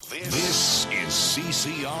is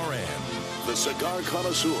CCRN, the Cigar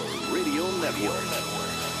Connoisseur Radio Network.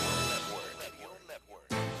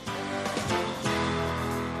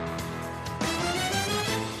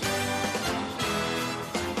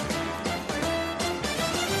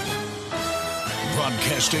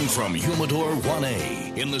 Broadcasting from Humidor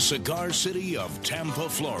 1A in the cigar city of Tampa,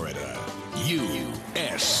 Florida,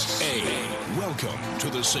 USA. Welcome to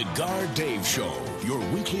the Cigar Dave Show, your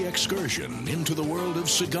weekly excursion into the world of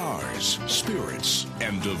cigars, spirits,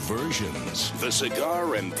 and diversions. The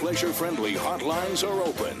cigar and pleasure-friendly hotlines are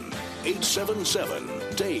open.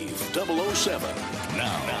 877-DAVE-007.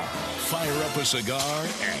 Now, fire up a cigar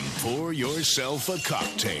and pour yourself a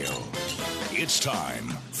cocktail. It's time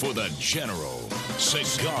for the General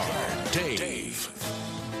Cigar Dave.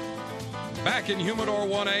 Back in Humidor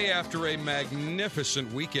 1A after a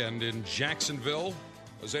magnificent weekend in Jacksonville.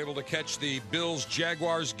 Was able to catch the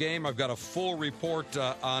Bills-Jaguars game. I've got a full report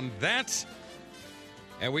on that.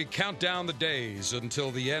 And we count down the days until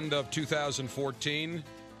the end of 2014.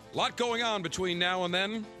 A lot going on between now and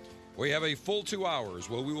then. We have a full 2 hours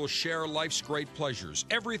where we will share life's great pleasures.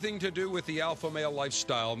 Everything to do with the alpha male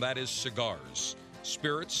lifestyle, and that is cigars,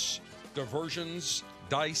 spirits, diversions,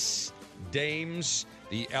 dice, dames,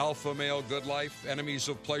 the alpha male good life, enemies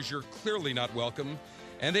of pleasure, clearly not welcome.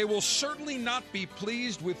 And they will certainly not be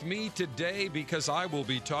pleased with me today because I will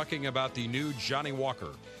be talking about the new Johnnie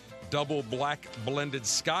Walker Double Black Blended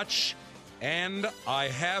Scotch. And I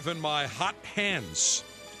have in my hot hands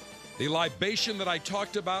the libation that I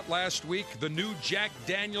talked about last week, the new Jack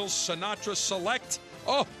Daniel's Sinatra Select.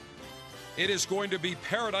 Oh, it is going to be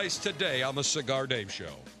paradise today on the Cigar Dave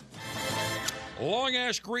Show. Long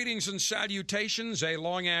Ash greetings and salutations. A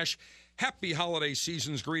Long Ash happy holiday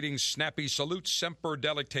season's greetings, snappy salutes, semper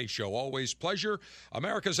delectatio. Always pleasure.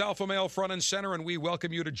 America's alpha male front and center, and we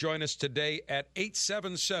welcome you to join us today at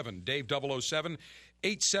 877-DAVE-007,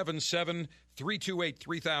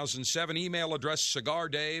 877-328-3007. Email address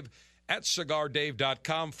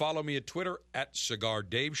cigardave@cigardave.com. Follow me at Twitter at Cigar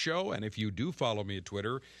Dave Show. And if you do follow me at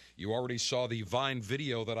Twitter, you already saw the Vine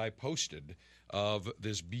video that I posted of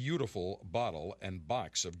this beautiful bottle and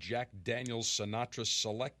box of Jack Daniel's Sinatra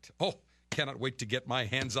Select. Oh, cannot wait to get my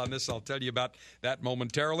hands on this. I'll tell you about that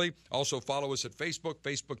momentarily. Also follow us at Facebook,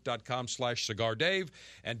 facebook.com/CigarDave.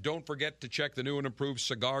 And don't forget to check the new and improved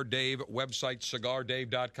Cigar Dave website,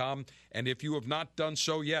 cigardave.com. And if you have not done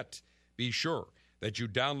so yet, be sure that you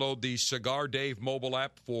download the Cigar Dave mobile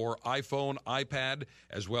app for iPhone, iPad,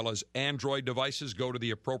 as well as Android devices. Go to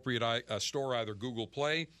the appropriate store, either Google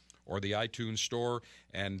Play or the iTunes store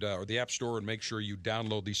and or the App Store, and make sure you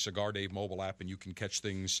download the Cigar Dave mobile app, and you can catch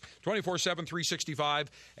things 24/7,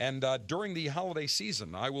 365. And during the holiday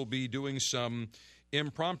season, I will be doing some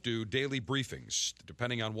impromptu daily briefings,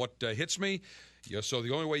 depending on what hits me. Yeah, so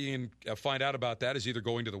the only way you can find out about that is either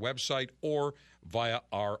going to the website or via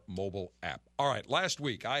our mobile app. All right, last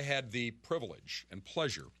week I had the privilege and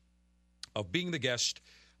pleasure of being the guest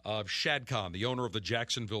of Shad Khan, the owner of the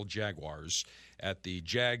Jacksonville Jaguars, at the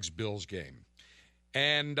Jags-Bills game.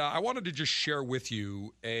 And I wanted to just share with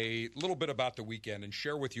you a little bit about the weekend and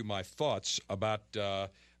share with you my thoughts about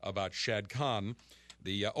Shad Khan,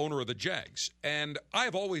 the owner of the Jags. And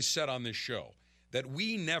I've always said on this show that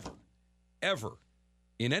we never, ever,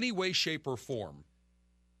 in any way, shape, or form,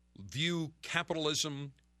 view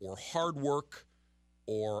capitalism or hard work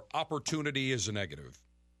or opportunity as a negative.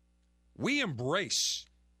 We embrace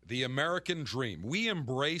the American dream. We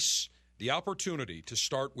embrace the opportunity to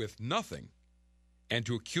start with nothing and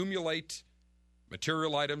to accumulate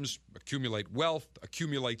material items, accumulate wealth,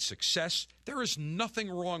 accumulate success. There is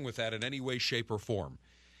nothing wrong with that in any way, shape, or form.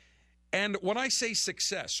 And when I say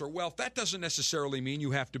success or wealth, that doesn't necessarily mean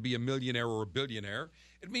you have to be a millionaire or a billionaire.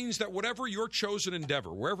 It means that whatever your chosen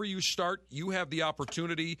endeavor, wherever you start, you have the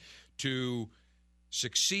opportunity to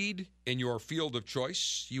succeed in your field of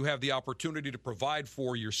choice. You have the opportunity to provide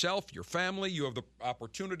for yourself, your family. You have the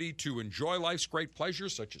opportunity to enjoy life's great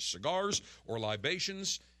pleasures, such as cigars or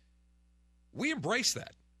libations. We embrace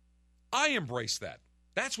that. I embrace that.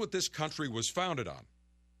 That's what this country was founded on.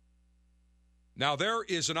 Now, there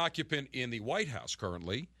is an occupant in the White House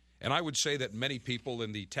currently, and I would say that many people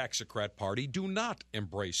in the Taxocrat Party do not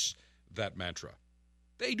embrace that mantra.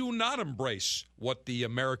 They do not embrace what the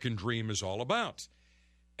American dream is all about.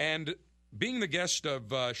 And being the guest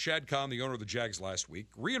of Shad Khan, the owner of the Jags last week,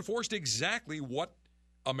 reinforced exactly what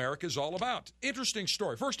America is all about. Interesting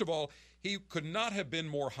story. First of all, he could not have been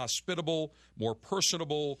more hospitable, more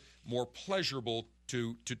personable, more pleasurable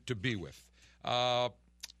to be with. I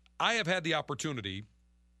have had the opportunity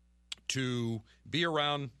to be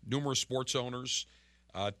around numerous sports owners,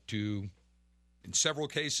 to in several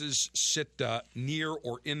cases, sit near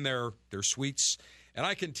or in their suites. And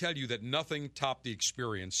I can tell you that nothing topped the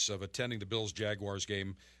experience of attending the Bills-Jaguars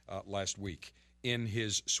game last week in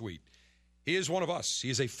his suite. He is one of us. He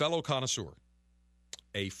is a fellow connoisseur.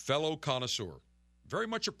 A fellow connoisseur. Very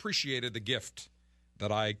much appreciated the gift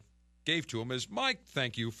that I gave to him as my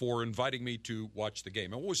thank you for inviting me to watch the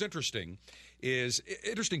game. And what was interesting is,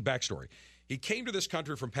 interesting backstory. He came to this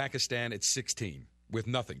country from Pakistan at 16 with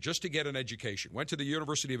nothing, just to get an education. Went to the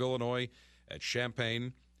University of Illinois at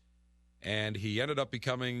Champaign, and he ended up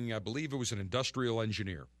becoming, I believe it was an industrial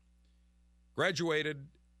engineer. Graduated,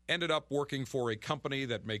 ended up working for a company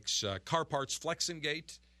that makes car parts,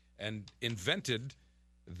 Flexingate, and invented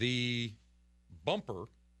the bumper,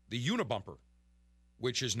 the unibumper,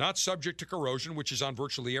 which is not subject to corrosion, which is on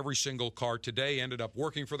virtually every single car today. Ended up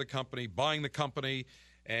working for the company, buying the company,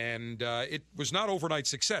 and it was not overnight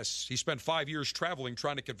success. He spent 5 years traveling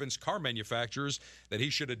trying to convince car manufacturers that he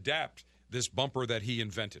should adapt this bumper that he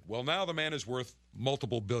invented. Well, now the man is worth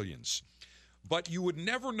multiple billions. But you would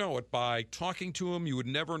never know it by talking to him. You would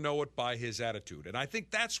never know it by his attitude. And I think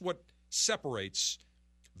that's what separates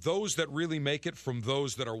those that really make it from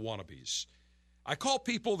those that are wannabes. I call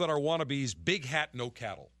people that are wannabes big hat, no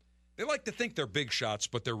cattle. They like to think they're big shots,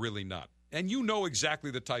 but they're really not. And you know exactly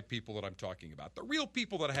the type of people that I'm talking about. The real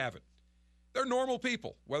people that have it. They're normal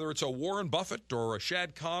people, whether it's a Warren Buffett or a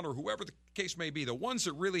Shad Khan or whoever the case may be. The ones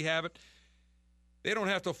that really have it, they don't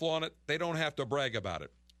have to flaunt it. They don't have to brag about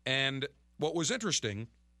it. And what was interesting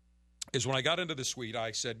is when I got into the suite,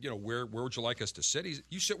 I said, you know, where would you like us to sit?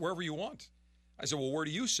 You sit wherever you want. I said, well, where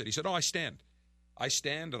do you sit? He said, oh, I stand. I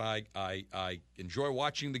stand, and I enjoy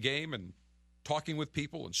watching the game and talking with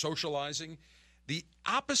people and socializing. The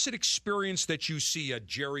opposite experience that you see a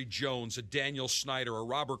Jerry Jones, a Daniel Snyder, a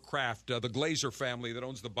Robert Kraft, the Glazer family that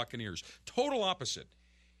owns the Buccaneers. Total opposite.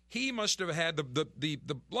 He must have had the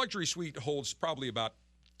luxury suite holds probably about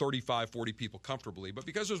 35, 40 people comfortably. But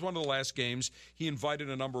because it was one of the last games, he invited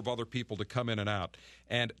a number of other people to come in and out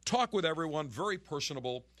and talk with everyone, very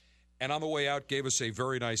personable. And on the way out, gave us a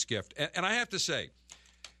very nice gift. And I have to say,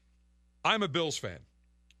 I'm a Bills fan.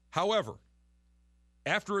 However,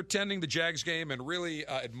 after attending the Jags game and really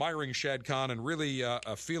admiring Shad Khan and really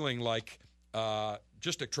feeling like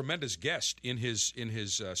just a tremendous guest in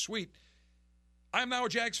his suite, I'm now a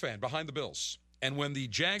Jags fan behind the Bills. And when the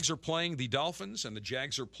Jags are playing the Dolphins and the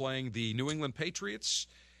Jags are playing the New England Patriots,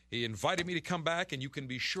 he invited me to come back, and you can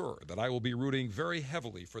be sure that I will be rooting very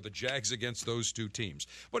heavily for the Jags against those two teams.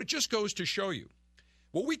 But it just goes to show you,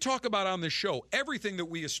 what we talk about on this show, everything that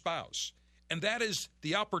we espouse, and that is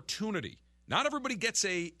the opportunity. Not everybody gets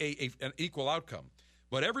an equal outcome,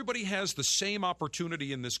 but everybody has the same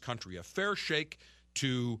opportunity in this country, a fair shake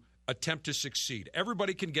to attempt to succeed.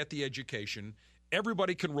 Everybody can get the education.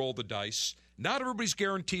 Everybody can roll the dice. Not everybody's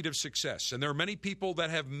guaranteed of success, and there are many people that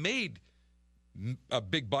have made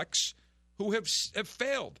big bucks who have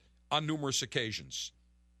failed on numerous occasions.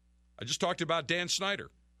 I just talked about Dan Snyder,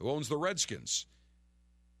 who owns the Redskins.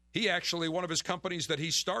 He actually, one of his companies that he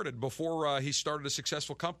started before he started a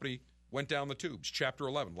successful company, went down the tubes, Chapter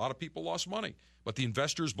 11. A lot of people lost money, but the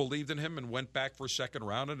investors believed in him and went back for a second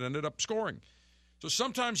round and ended up scoring. So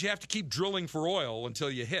sometimes you have to keep drilling for oil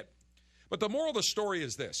until you hit. But the moral of the story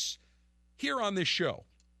is this. Here on this show,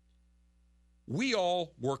 we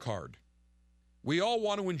all work hard. We all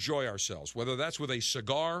want to enjoy ourselves, whether that's with a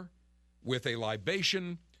cigar, with a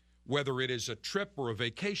libation, whether it is a trip or a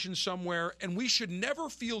vacation somewhere, and we should never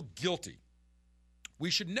feel guilty. We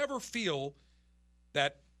should never feel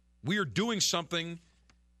that we are doing something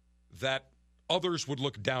that others would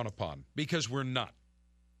look down upon, because we're not.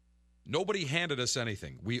 Nobody handed us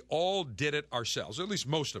anything. We all did it ourselves, or at least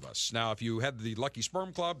most of us. Now, if you had the Lucky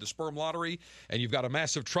Sperm Club, the Sperm Lottery, and you've got a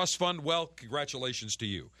massive trust fund, well, congratulations to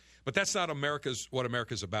you. But that's not what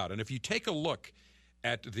America's about. And if you take a look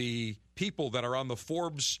at the people that are on the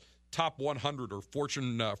Forbes Top 100 or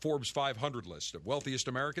Forbes 500 list of wealthiest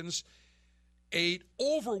Americans, an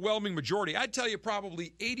overwhelming majority, I'd tell you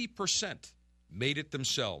probably 80%, made it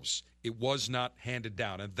themselves. It was not handed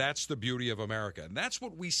down. And that's the beauty of America. And that's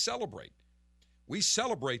what we celebrate. We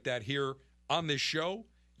celebrate that here on this show.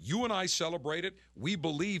 You and I celebrate it. We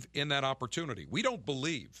believe in that opportunity. We don't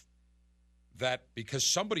believe that because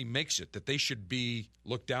somebody makes it, that they should be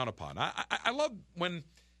looked down upon. I love when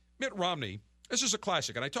Mitt Romney, this is a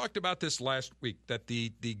classic, and I talked about this last week, that the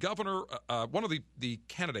governor, one of the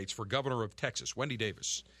candidates for governor of Texas, Wendy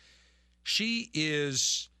Davis, she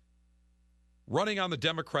is running on the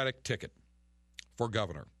Democratic ticket for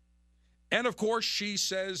governor. And, of course, she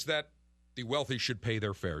says that the wealthy should pay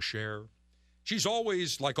their fair share. She's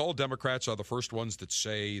always, like all Democrats, are the first ones that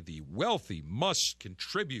say the wealthy must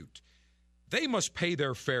contribute. They must pay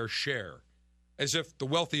their fair share, as if the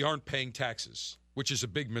wealthy aren't paying taxes, which is a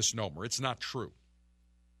big misnomer. It's not true.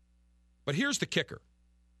 But here's the kicker.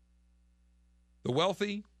 The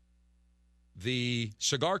wealthy, the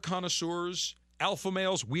cigar connoisseurs, alpha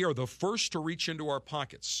males, we are the first to reach into our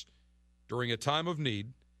pockets during a time of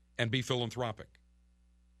need and be philanthropic.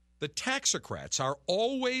 The taxocrats are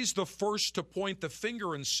always the first to point the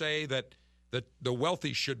finger and say that the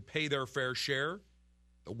wealthy should pay their fair share.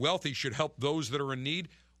 The wealthy should help those that are in need,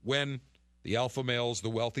 when the alpha males, the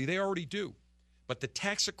wealthy, they already do. But the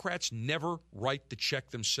taxocrats never write the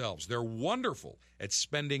check themselves. They're wonderful at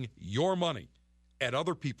spending your money at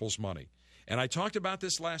other people's money. And I talked about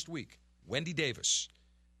this last week. Wendy Davis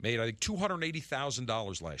made, I think,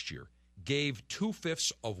 $280,000 last year, gave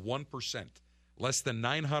 2/5%, less than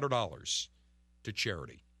 $900 to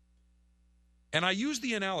charity. And I use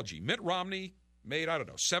the analogy. Mitt Romney made, I don't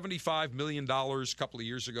know, $75 million a couple of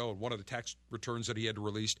years ago in one of the tax returns that he had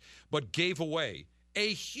released, but gave away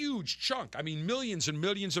a huge chunk, I mean millions and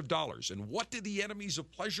millions of dollars. And what did the enemies of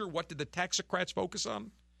pleasure, what did the taxocrats focus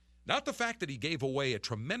on? Not the fact that he gave away a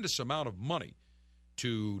tremendous amount of money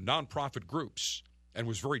to nonprofit groups and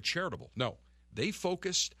was very charitable. No, they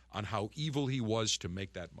focused on how evil he was to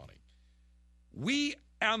make that money. We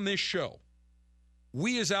on this show,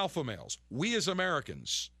 we as alpha males, we as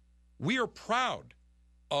Americans, we are proud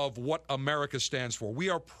of what America stands for. We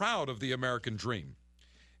are proud of the American dream.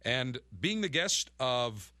 And being the guest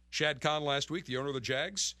of Shad Khan last week, the owner of the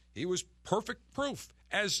Jags, he was perfect proof,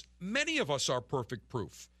 as many of us are perfect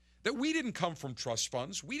proof, that we didn't come from trust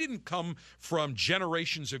funds. We didn't come from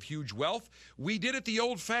generations of huge wealth. We did it the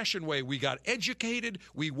old-fashioned way. We got educated,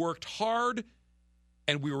 we worked hard,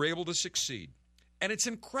 and we were able to succeed. And it's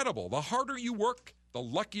incredible. The harder you work, the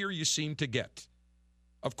luckier you seem to get.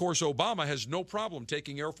 Of course, Obama has no problem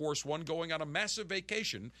taking Air Force One going on a massive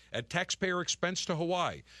vacation at taxpayer expense to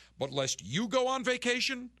Hawaii. But lest you go on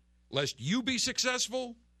vacation, lest you be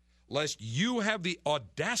successful, lest you have the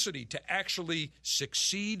audacity to actually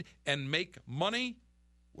succeed and make money,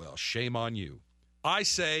 well, shame on you. I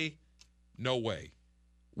say, no way.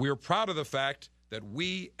 We're proud of the fact that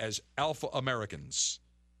we as alpha Americans,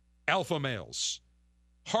 alpha males,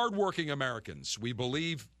 hardworking Americans, we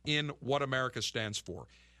believe in what America stands for.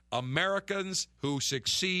 Americans who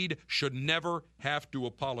succeed should never have to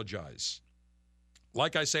apologize.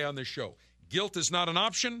 Like I say on this show, guilt is not an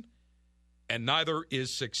option, and neither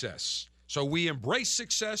is success. So we embrace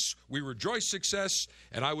success, we rejoice success,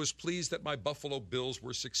 and I was pleased that my Buffalo Bills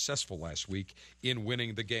were successful last week in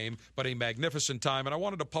winning the game, but a magnificent time. And I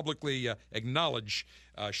wanted to publicly acknowledge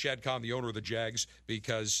Shad Khan, the owner of the Jags,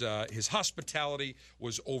 because his hospitality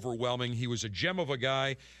was overwhelming. He was a gem of a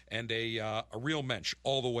guy and a real mensch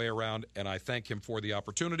all the way around, and I thank him for the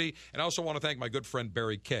opportunity. And I also want to thank my good friend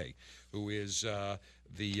Barry Kay, who is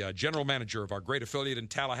the general manager of our great affiliate in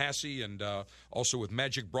Tallahassee, and also with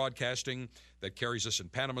Magic Broadcasting that carries us in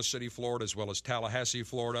Panama City, Florida, as well as Tallahassee,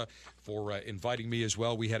 Florida, for inviting me as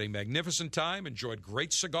well. We had a magnificent time, enjoyed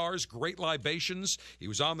great cigars, great libations. He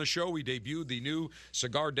was on the show. We debuted the new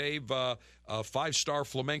Cigar Dave 5-star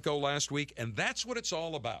flamenco last week, and that's what it's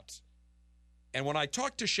all about. And when I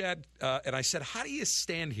talked to Shad and I said, how do you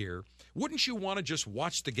stand here? Wouldn't you want to just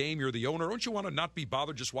watch the game? You're the owner. Don't you want to not be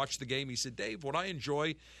bothered, just watch the game? He said, Dave, what I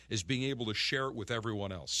enjoy is being able to share it with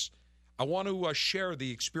everyone else. I want to share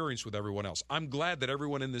the experience with everyone else. I'm glad that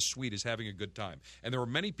everyone in this suite is having a good time. And there were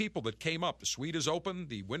many people that came up. The suite is open.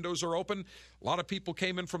 The windows are open. A lot of people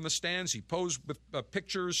came in from the stands. He posed with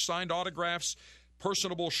pictures, signed autographs,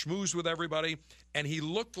 personable, schmoozed with everybody. And he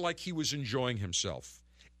looked like he was enjoying himself.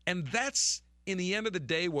 And that's, in the end of the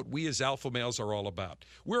day, what we as alpha males are all about.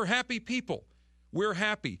 We're happy people. We're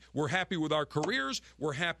happy. We're happy with our careers.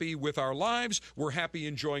 We're happy with our lives. We're happy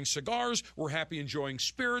enjoying cigars. We're happy enjoying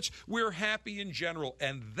spirits. We're happy in general.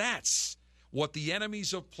 And that's what the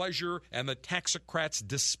enemies of pleasure and the taxocrats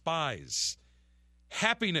despise.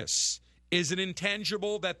 Happiness is an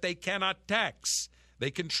intangible that they cannot tax.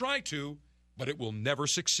 They can try to, but it will never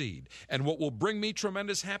succeed. And what will bring me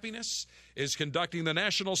tremendous happiness is conducting the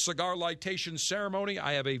National Cigar Litation Ceremony.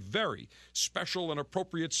 I have a very special and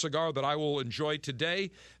appropriate cigar that I will enjoy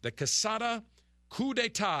today, the Quesada Coup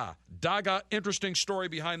d'Etat Daga. Interesting story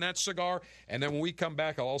behind that cigar. And then when we come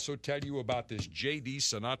back, I'll also tell you about this J.D.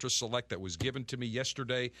 Sinatra Select that was given to me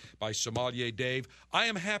yesterday by Sommelier Dave. I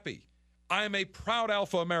am happy. I am a proud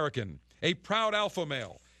alpha American, a proud alpha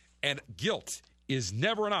male, and guilt is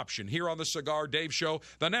never an option here on the Cigar Dave Show.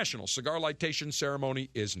 The National Cigar Litation Ceremony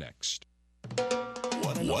is next.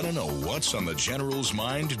 What Want to know what's on the General's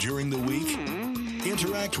mind during the week?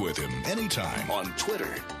 Interact with him anytime on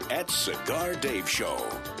Twitter at Cigar Dave Show.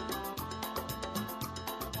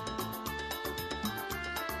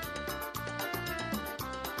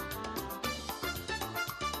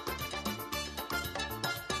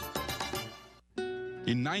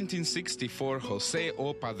 In 1964, Jose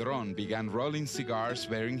O. Padron began rolling cigars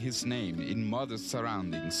bearing his name in modest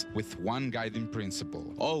surroundings with one guiding principle: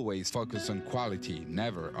 always focus on quality,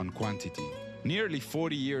 never on quantity. Nearly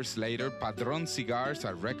 40 years later, Padron cigars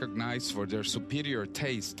are recognized for their superior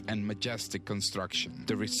taste and majestic construction,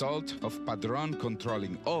 the result of Padron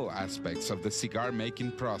controlling all aspects of the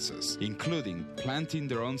cigar-making process, including planting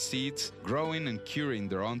their own seeds, growing and curing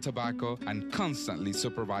their own tobacco, and constantly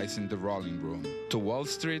supervising the rolling room. To Wall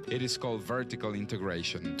Street, it is called vertical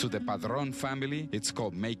integration. To the Padron family, it's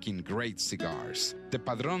called making great cigars. The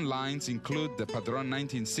Padron lines include the Padron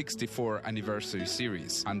 1964 Anniversary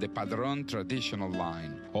Series and the Padron Traditional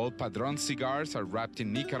line. All Padron cigars are wrapped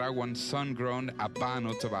in Nicaraguan sun-grown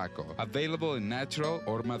Habano tobacco, available in natural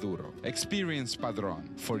or Maduro. Experience Padron.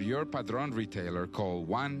 For your Padron retailer, call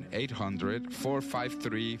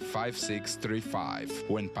 1-800-453-5635.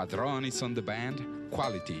 When Padron is on the band,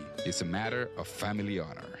 quality is a matter of family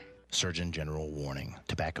honor. Surgeon General warning.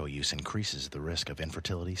 Tobacco use increases the risk of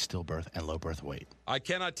infertility, stillbirth, and low birth weight. I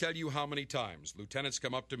cannot tell you how many times lieutenants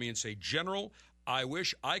come up to me and say, General, I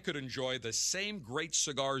wish I could enjoy the same great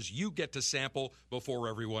cigars you get to sample before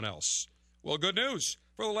everyone else. Well, good news.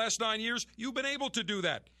 For the last 9 years, you've been able to do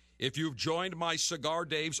that. If you've joined my Cigar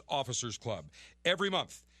Dave's Officers Club, every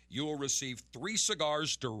month you will receive 3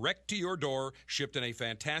 cigars direct to your door, shipped in a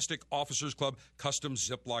fantastic Officers Club custom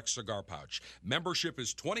Ziploc cigar pouch. Membership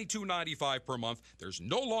is $22.95 per month. There's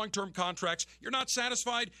no long-term contracts. You're not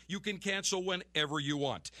satisfied? You can cancel whenever you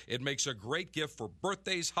want. It makes a great gift for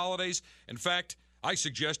birthdays, holidays. In fact, I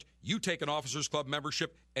suggest you take an Officers Club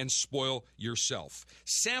membership and spoil yourself.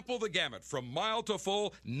 Sample the gamut from mild to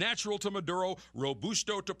full, natural to Maduro,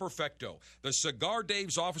 Robusto to Perfecto. The Cigar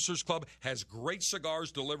Dave's Officers Club has great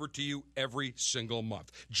cigars delivered to you every single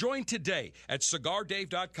month. Join today at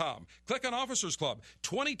CigarDave.com. Click on Officers Club.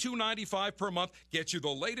 $22.95 per month gets you the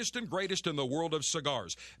latest and greatest in the world of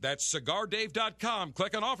cigars. That's CigarDave.com.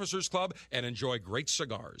 Click on Officers Club and enjoy great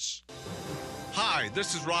cigars. Hi,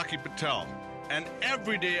 this is Rocky Patel. And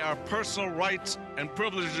every day our personal rights and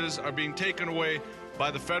privileges are being taken away by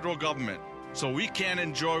the federal government, so we can't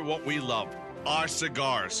enjoy what we love, our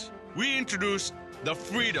cigars. We introduced the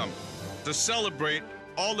freedom to celebrate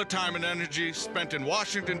all the time and energy spent in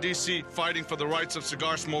Washington, D.C. fighting for the rights of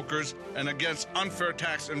cigar smokers and against unfair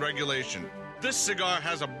tax and regulation. This cigar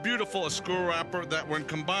has a beautiful Oscuro wrapper that, when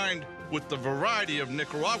combined with the variety of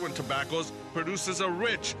Nicaraguan tobaccos, produces a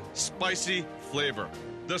rich, spicy flavor.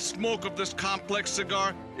 The smoke of this complex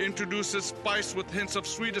cigar introduces spice with hints of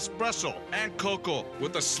sweet espresso and cocoa,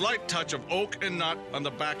 with a slight touch of oak and nut on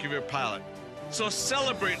the back of your palate. So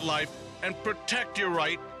celebrate life and protect your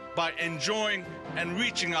right by enjoying and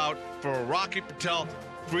reaching out for a Rocky Patel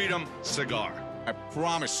Freedom cigar. I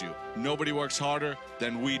promise you, nobody works harder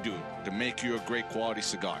than we do to make you a great quality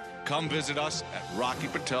cigar. Come visit us at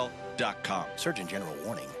RockyPatel.com. Surgeon General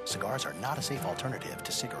warning. Cigars are not a safe alternative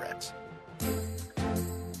to cigarettes.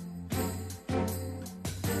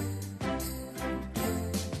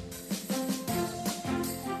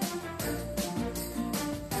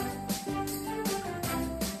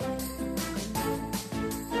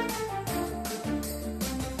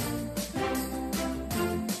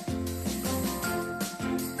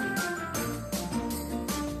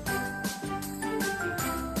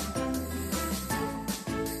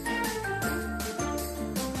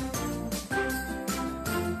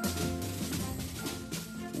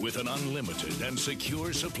 With an unlimited and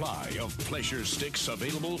secure supply of pleasure sticks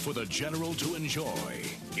available for the General to enjoy,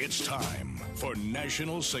 it's time for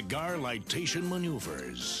National Cigar Lightation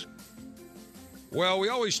Maneuvers. Well, we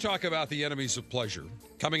always talk about the enemies of pleasure,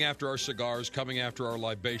 coming after our cigars, coming after our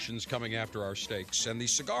libations, coming after our steaks. And the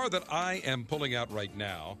cigar that I am pulling out right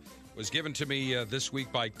now was given to me this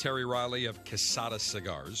week by Terry Riley of Quesada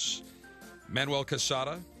Cigars. Manuel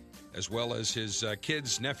Quesada, as well as his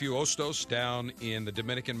kid's nephew Ostos down in the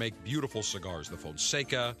Dominican, make beautiful cigars. The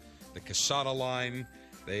Fonseca, the Quesada line.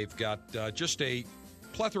 They've got just a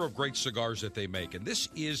plethora of great cigars that they make. And this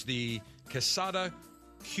is the Quesada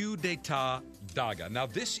Coup d'Etat Daga. Now,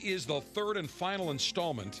 this is the third and final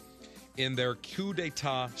installment in their Coup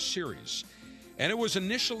d'Etat series. And it was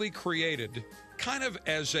initially created kind of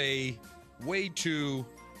as a way to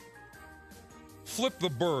flip the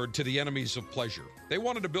bird to the enemies of pleasure. They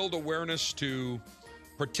wanted to build awareness to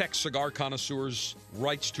protects cigar connoisseurs'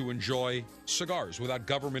 rights to enjoy cigars without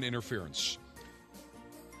government interference.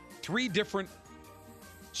 3 different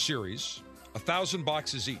series, 1,000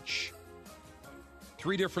 boxes each.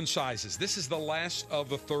 3 different sizes. This is the last of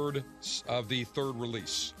the third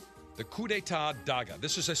release. The Coup d'Etat Daga.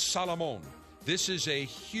 This is a Salomon. This is a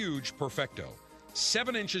huge Perfecto.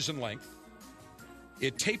 7 inches in length.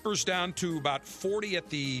 It tapers down to about 40 at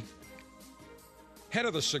the head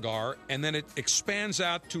of the cigar, and then it expands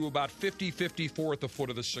out to about 50, 54 at the foot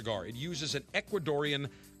of the cigar. It uses an Ecuadorian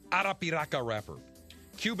Arapiraca wrapper.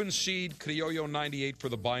 Cuban seed, Criollo 98 for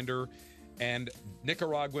the binder, and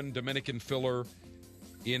Nicaraguan Dominican filler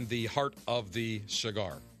in the heart of the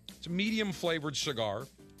cigar. It's a medium-flavored cigar,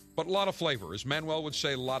 but a lot of flavor. As Manuel would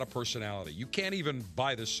say, a lot of personality. You can't even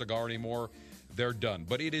buy this cigar anymore. They're done.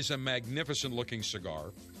 But it is a magnificent-looking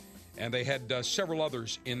cigar, and they had several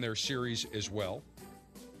others in their series as well.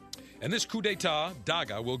 And this Coup d'Etat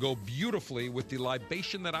Daga will go beautifully with the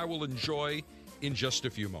libation that I will enjoy in just a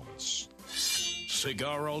few moments.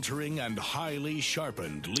 Cigar-altering and highly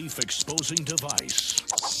sharpened leaf-exposing device.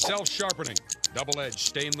 Self-sharpening, double-edged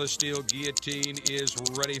stainless steel guillotine is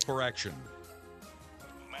ready for action.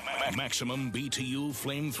 Maximum BTU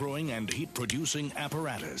flame-throwing and heat-producing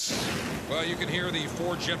apparatus. Well, you can hear the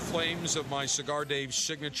 4 jet flames of my Cigar Dave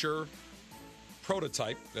signature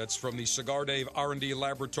prototype. That's from the Cigar Dave R&D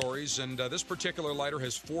Laboratories, and this particular lighter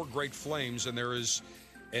has 4 great flames, and there is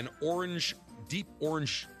an orange, deep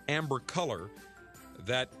orange amber color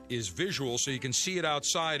that is visual, so you can see it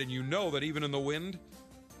outside, and you know that even in the wind,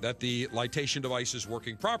 that the lightation device is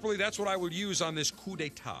working properly. That's what I would use on this Coup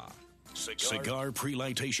d'Etat. Cigar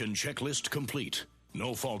pre-lightation checklist complete.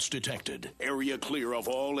 No faults detected. Area clear of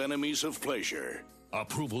all enemies of pleasure.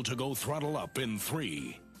 Approval to go throttle up in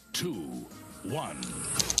 3, 2, 1.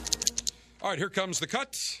 All right, here comes the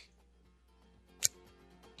cut.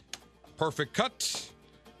 Perfect cut.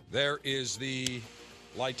 There is the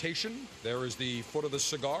lightation. There is the foot of the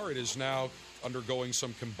cigar. It is now undergoing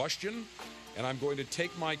some combustion, and I'm going to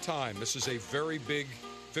take my time. This is a very big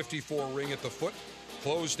 54 ring at the foot.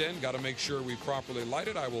 Closed end. Got to make sure we properly light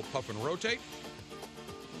it. I will puff and rotate.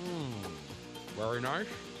 Very nice.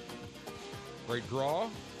 Great draw.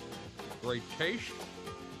 Great taste.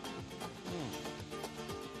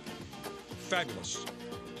 Fabulous.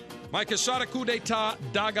 My Quesada Coup d'Etat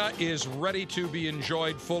Daga is ready to be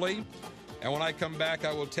enjoyed fully. And when I come back,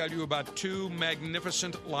 I will tell you about 2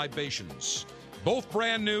 magnificent libations. Both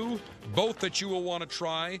brand new, both that you will want to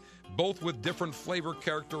try, both with different flavor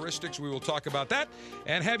characteristics. We will talk about that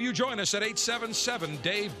and have you join us at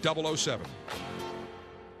 877-DAVE-007.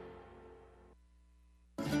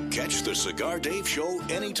 Catch the Cigar Dave Show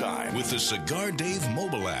anytime with the Cigar Dave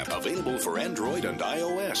mobile app, available for Android and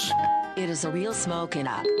iOS. It is a real smoking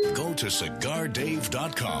app. Go to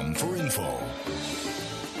CigarDave.com for info.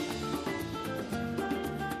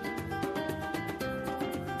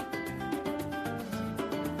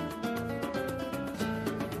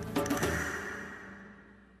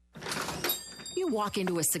 You walk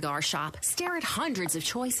into a cigar shop, stare at hundreds of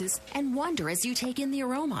choices, and wonder as you take in the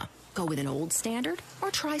aroma. Go with an old standard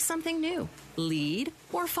or try something new? Lead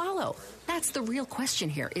or follow? That's the real question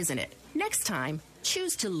here, isn't it? Next time,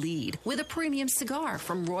 choose to lead with a premium cigar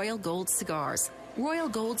from Royal Gold Cigars. Royal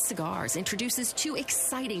Gold Cigars introduces 2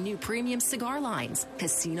 exciting new premium cigar lines,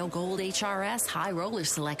 Casino Gold HRS High Roller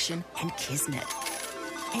Selection and Kismet.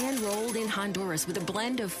 Hand-rolled in Honduras with a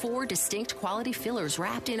blend of 4 distinct quality fillers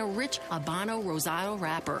wrapped in a rich Habano Rosado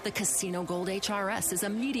wrapper. The Casino Gold HRS is a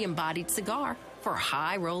medium-bodied cigar for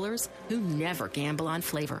high rollers who never gamble on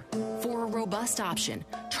flavor. For a robust option,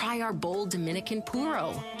 try our bold Dominican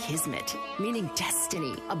Puro, Kismet, meaning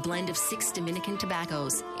destiny, a blend of 6 Dominican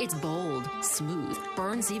tobaccos. It's bold, smooth,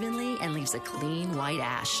 burns evenly, and leaves a clean white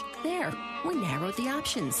ash. There, we narrowed the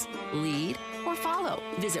options. Lead or follow.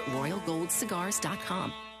 Visit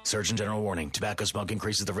RoyalGoldCigars.com. Surgeon General warning: tobacco smoke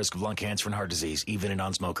increases the risk of lung cancer and heart disease, even in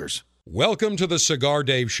non-smokers. Welcome to the Cigar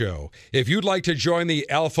Dave Show. If you'd like to join the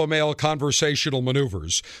alpha male conversational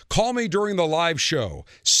maneuvers, call me during the live show,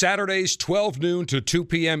 Saturdays 12 noon to 2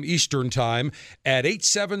 p.m. Eastern Time at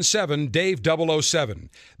 877-DAVE-007.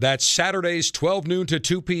 That's Saturdays 12 noon to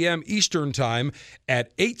 2 p.m. Eastern Time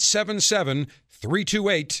at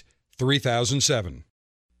 877-328-3007.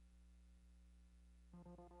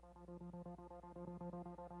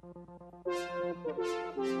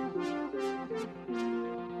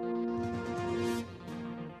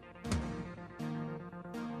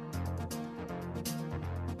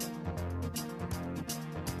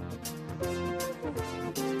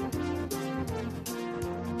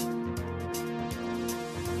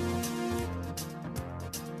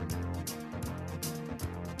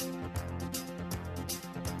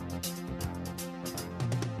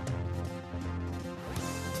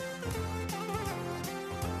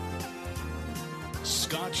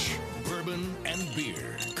 scotch, bourbon, and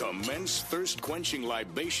beer. Commence thirst-quenching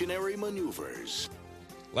libationary maneuvers.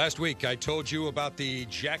 Last week, I told you about the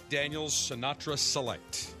Jack Daniel's Sinatra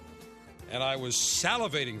Select, and I was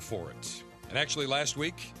salivating for it. And actually, last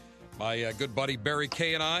week, my good buddy Barry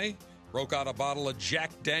Kay and I broke out a bottle of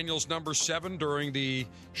Jack Daniel's No. 7 during the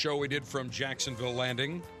show we did from Jacksonville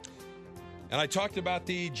Landing. And I talked about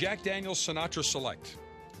the Jack Daniel's Sinatra Select.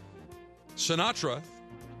 Sinatra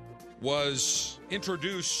was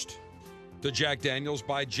introduced to Jack Daniels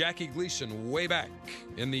by Jackie Gleason way back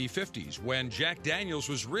in the 50s when Jack Daniels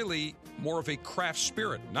was really more of a craft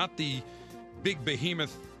spirit, not the big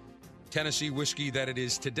behemoth Tennessee whiskey that it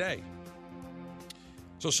is today.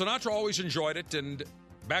 So Sinatra always enjoyed it, and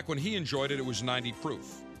back when he enjoyed it, it was 90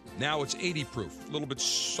 proof. Now it's 80 proof, a little bit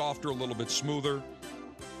softer, a little bit smoother.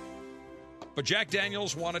 But Jack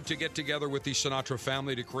Daniels wanted to get together with the Sinatra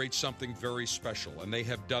family to create something very special, and they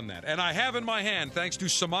have done that. And I have in my hand, thanks to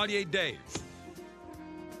Sommelier Dave,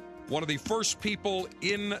 one of the first people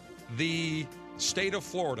in the state of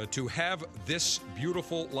Florida to have this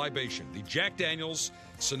beautiful libation, the Jack Daniel's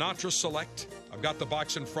Sinatra Select. I've got the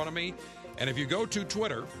box in front of me, and if you go to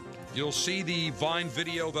Twitter, you'll see the Vine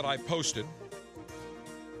video that I posted.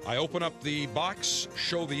 I open up the box,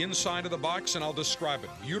 show the inside of the box, and I'll describe it.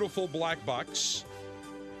 Beautiful black box.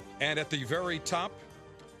 And at the very top,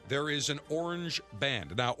 there is an orange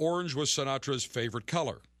band. Now, orange was Sinatra's favorite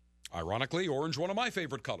color. Ironically, orange, one of my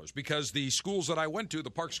favorite colors, because the schools that I went to, the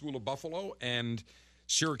Park School of Buffalo and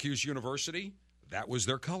Syracuse University, that was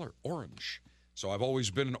their color, orange. So I've always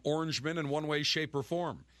been an orangeman in one way, shape, or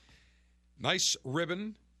form. Nice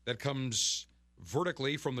ribbon that comes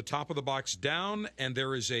vertically from the top of the box down, and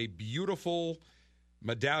there is a beautiful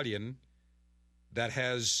medallion that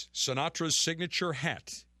has Sinatra's signature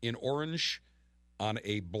hat in orange on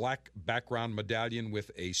a black background medallion with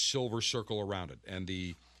a silver circle around it. And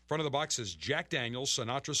the front of the box says Jack Daniel's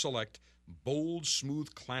Sinatra Select Bold,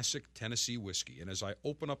 Smooth, Classic Tennessee Whiskey. And as I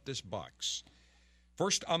open up this box,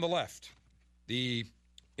 first on the left, the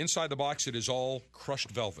inside the box, it is all crushed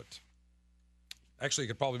velvet. Actually, you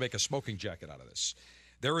could probably make a smoking jacket out of this.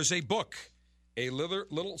 There is a book, a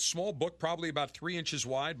little small book, probably about 3 inches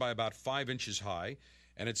wide by about 5 inches high.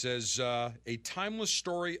 And it says, A Timeless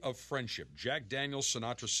Story of Friendship, Jack Daniel's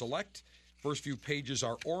Sinatra Select. First few pages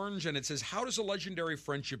are orange, and it says, how does a legendary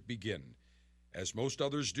friendship begin? As most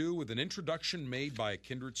others do, with an introduction made by a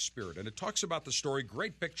kindred spirit. And it talks about the story,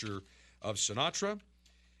 great picture of Sinatra.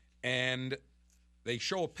 And they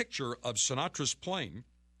show a picture of Sinatra's plane,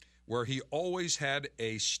 where he always had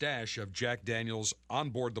a stash of Jack Daniels on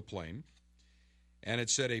board the plane. And it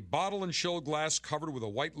said, a bottle and chill glass covered with a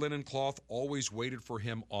white linen cloth always waited for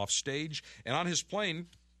him off stage. And on his plane,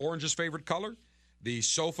 orange his favorite color. The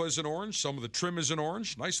sofa is in orange. Some of the trim is in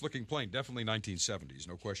orange. Nice-looking plane. Definitely 1970s,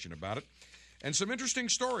 no question about it. And some interesting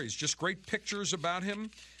stories, just great pictures about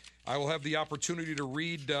him. I will have the opportunity to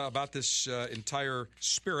read about this entire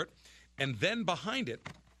spirit. And then behind it,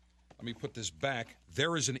 let me put this back.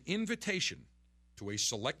 There is an invitation to a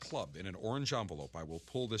select club in an orange envelope. I will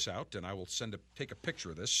pull this out, and I will take a picture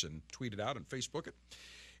of this and tweet it out and Facebook it.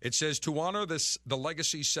 It says, to honor the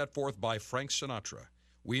legacy set forth by Frank Sinatra,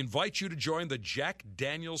 we invite you to join the Jack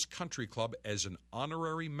Daniel's Country Club as an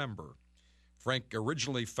honorary member. Frank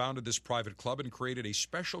originally founded this private club and created a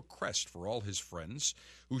special crest for all his friends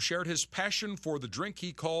who shared his passion for the drink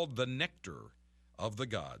he called the Nectar of the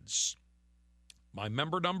Gods. My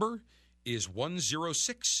member number is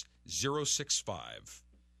 106065.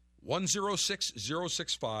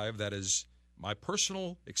 106065, that is my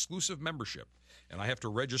personal exclusive membership. And I have to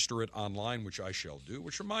register it online, which I shall do.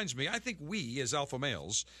 Which reminds me, I think we, as alpha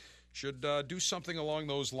males, should do something along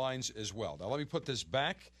those lines as well. Now, let me put this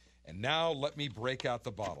back, and now let me break out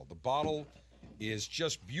the bottle. The bottle is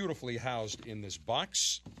just beautifully housed in this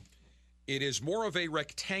box. It is more of a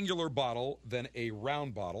rectangular bottle than a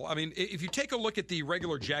round bottle. I mean, if you take a look at the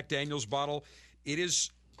regular Jack Daniel's bottle, it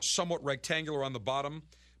is somewhat rectangular on the bottom,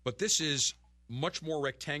 but this is much more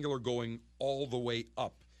rectangular going all the way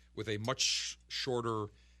up with a much shorter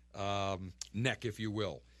neck, if you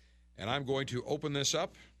will. And I'm going to open this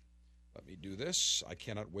up. Let me do this. I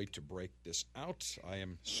cannot wait to break this out. I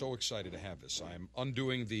am so excited to have this. I am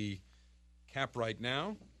undoing the cap right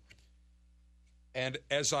now. And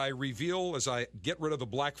as I get rid of the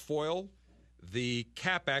black foil, the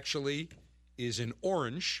cap actually is in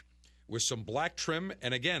orange with some black trim.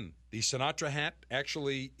 And again, the Sinatra hat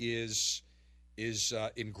actually is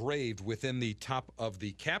engraved within the top of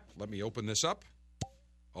the cap. Let me open this up.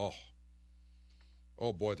 Oh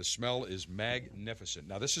boy, the smell is magnificent.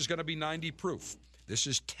 Now, this is going to be 90 proof. This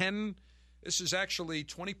is actually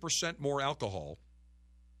 20% more alcohol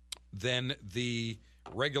than the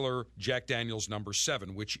regular Jack Daniel's number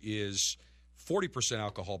 7, which is 40%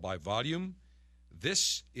 alcohol by volume.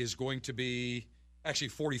 This is going to be actually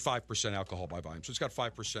 45% alcohol by volume. So it's got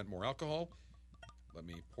 5% more alcohol. Let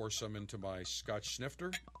me pour some into my Scotch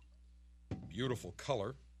snifter. Beautiful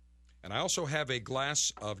color. And I also have a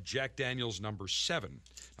glass of Jack Daniel's number 7.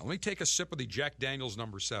 Now, let me take a sip of the Jack Daniel's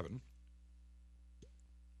number 7.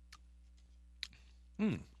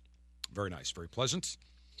 Very nice, very pleasant.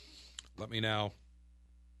 Let me now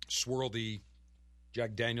swirl the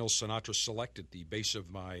Jack Daniel's Sinatra Select at the base of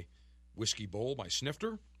my whiskey bowl, my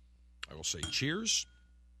snifter. I will say cheers.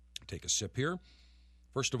 Take a sip here.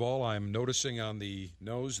 First of all, I'm noticing on the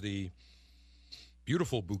nose the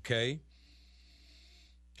beautiful bouquet.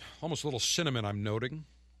 Almost a little cinnamon I'm noting.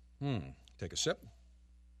 Take a sip.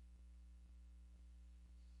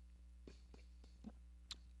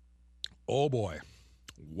 Oh, boy.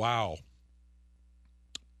 Wow.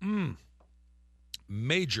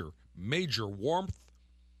 Major warmth,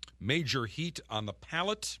 major heat on the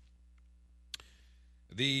palate.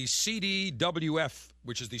 The CDWF,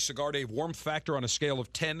 which is the Cigar Dave warmth factor on a scale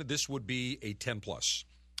of 10, this would be a 10 plus.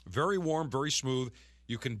 Very warm, very smooth.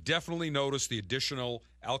 You can definitely notice the additional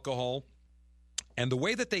alcohol. And the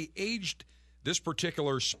way that they aged this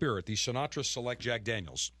particular spirit, the Sinatra Select Jack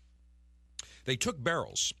Daniels, they took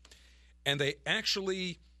barrels and they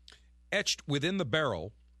actually etched within the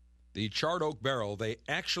barrel, the charred oak barrel, they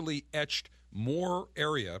actually etched more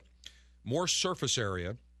area, more surface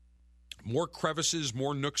area, more crevices,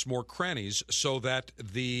 more nooks, more crannies, so that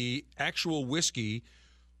the actual whiskey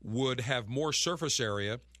would have more surface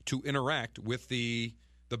area to interact with the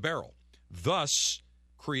barrel, thus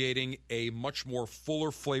creating a much more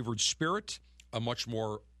fuller flavored spirit, a much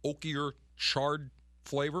more oakier, charred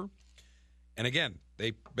flavor. And again,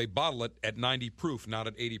 they bottle it at 90 proof, not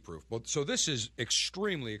at 80 proof. So this is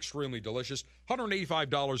extremely, extremely delicious.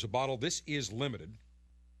 $185 a bottle. This is limited.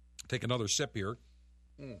 Take another sip here.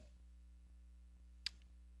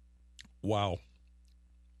 Wow.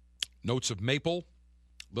 Notes of maple,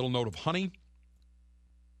 little note of honey,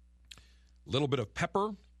 little bit of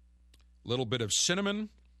pepper, little bit of cinnamon,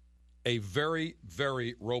 a very,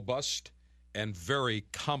 very robust and very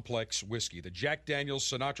complex whiskey. The Jack Daniel's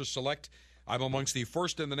Sinatra Select, I'm amongst the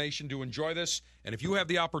first in the nation to enjoy this. And if you have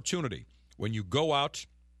the opportunity, when you go out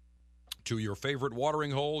to your favorite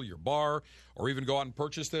watering hole, your bar, or even go out and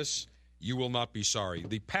purchase this, you will not be sorry.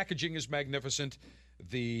 The packaging is magnificent.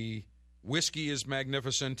 The whiskey is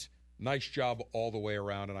magnificent. Nice job all the way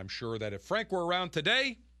around. And I'm sure that if Frank were around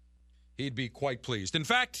today, he'd be quite pleased. In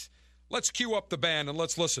fact, let's cue up the band and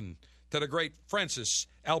let's listen to the great Francis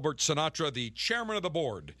Albert Sinatra, the chairman of the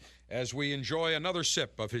board, as we enjoy another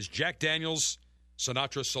sip of his Jack Daniel's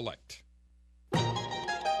Sinatra Select.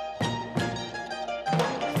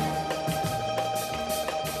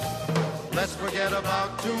 Let's forget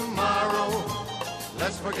about tomorrow.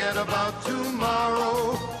 Let's forget about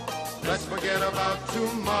tomorrow. Let's forget about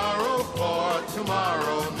tomorrow, for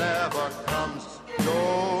tomorrow never comes.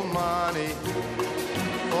 No money,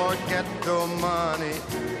 forget the money.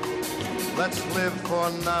 Let's live for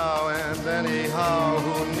now and anyhow,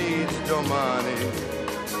 who needs the money?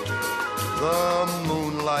 The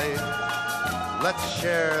moonlight, let's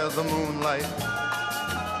share the moonlight.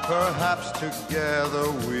 Perhaps together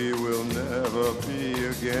we will never be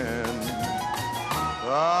again.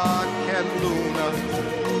 Ah, che luna,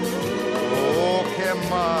 oh, che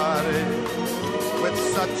mare, with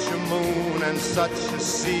such a moon and such a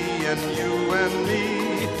sea and you and me.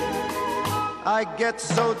 I get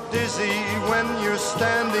so dizzy when you're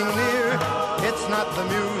standing near. It's not the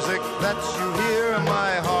music that you hear.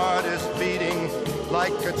 My heart is beating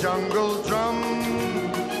like a jungle drum.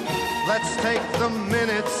 Let's take the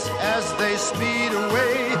minutes as they speed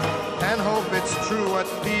away and hope it's true what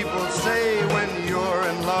people say. When you're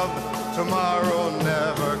in love, tomorrow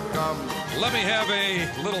never comes. Let me have a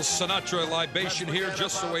little Sinatra libation here,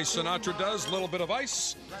 just the way Sinatra does. A little bit of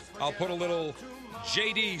ice. I'll put a little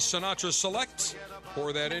JD Sinatra Select.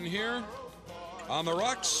 Pour that in here. On the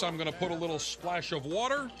rocks, I'm going to put a little splash of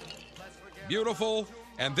water. Beautiful.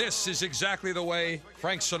 And this is exactly the way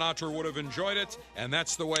Frank Sinatra would have enjoyed it, and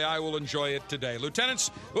that's the way I will enjoy it today.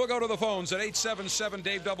 Lieutenants, we'll go to the phones at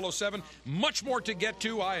 877-DAVE-007. Much more to get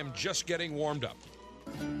to. I am just getting warmed up.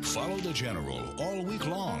 Follow the General all week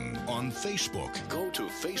long on Facebook. Go to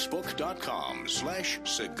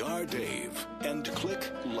facebook.com/Cigar Dave and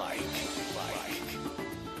click like.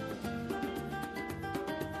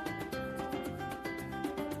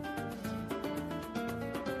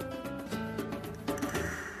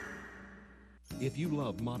 If you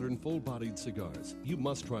love modern full-bodied cigars, you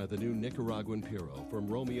must try the new Nicaraguan Puro from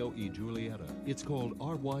Romeo y Julieta. It's called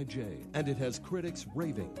RYJ, and it has critics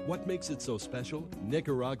raving. What makes it so special?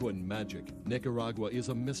 Nicaraguan magic. Nicaragua is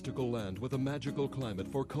a mystical land with a magical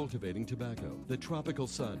climate for cultivating tobacco. The tropical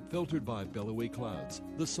sun, filtered by billowy clouds,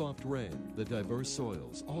 the soft rain, the diverse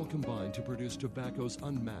soils, all combine to produce tobaccos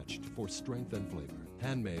unmatched for strength and flavor.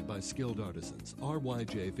 Handmade by skilled artisans,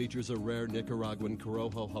 RYJ features a rare Nicaraguan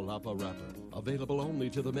Corojo Jalapa wrapper, available only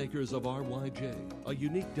to the makers of RYJ, a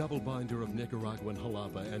unique double binder of Nicaraguan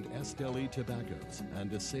Jalapa and Esteli tobaccos,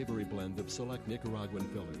 and a savory blend of select Nicaraguan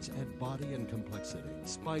fillers add body and complexity,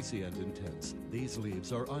 spicy and intense. These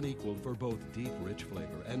leaves are unequaled for both deep, rich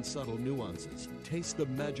flavor and subtle nuances. Taste the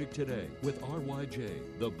magic today with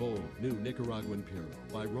RYJ, the bold new Nicaraguan Puro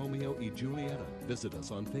by Romeo y Julieta. Visit us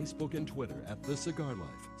on Facebook and Twitter at The Cigar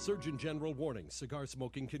Life. Surgeon General warning: cigar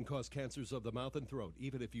smoking can cause cancers of the mouth and throat,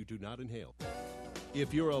 even if you do not inhale.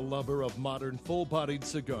 If you're a lover of modern, full-bodied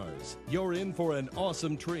cigars, you're in for an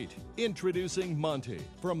awesome treat. Introducing Monte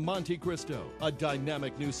from Monte Cristo, a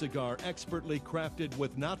dynamic new cigar expertly crafted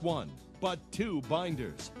with not one, but two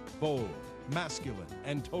binders. Bold, masculine,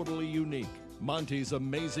 and totally unique. Monte's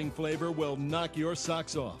amazing flavor will knock your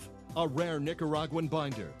socks off. A rare Nicaraguan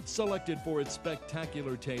binder, selected for its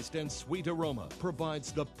spectacular taste and sweet aroma,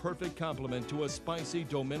 provides the perfect complement to a spicy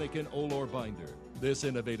Dominican Olor binder. This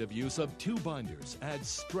innovative use of two binders adds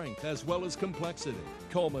strength as well as complexity,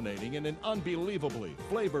 culminating in an unbelievably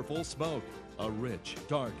flavorful smoke. A rich,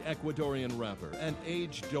 dark Ecuadorian wrapper and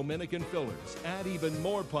aged Dominican fillers add even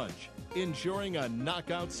more punch, ensuring a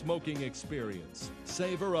knockout smoking experience.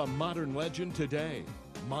 Savor a modern legend today.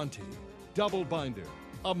 Monte, double binder.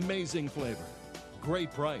 Amazing flavor.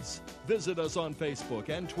 Great price. Visit us on Facebook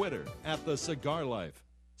and Twitter at The Cigar Life.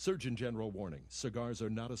 Surgeon General warning: cigars are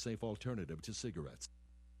not a safe alternative to cigarettes.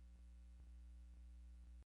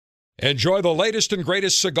 Enjoy the latest and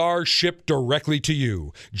greatest cigars shipped directly to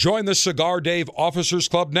you. Join the Cigar Dave Officers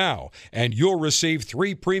Club now, and you'll receive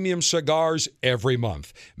 3 premium cigars every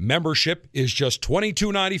month. Membership is just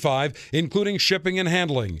 $22.95, including shipping and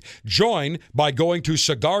handling. Join by going to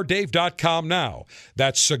CigarDave.com now.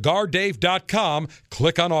 That's CigarDave.com.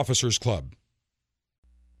 Click on Officers Club.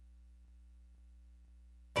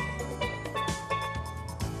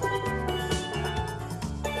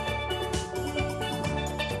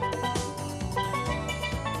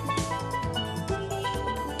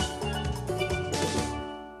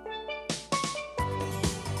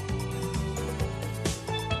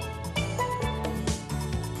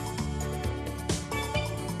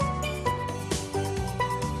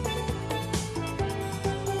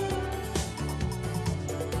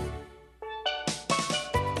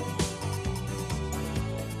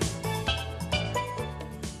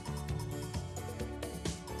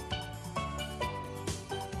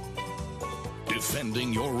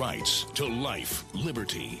 Defending your rights to life,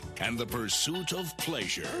 liberty, and the pursuit of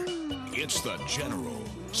pleasure. It's the General,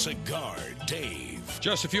 Cigar Dave.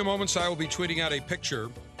 Just a few moments, I will be tweeting out a picture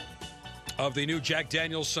of the new Jack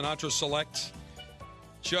Daniel's Sinatra Select.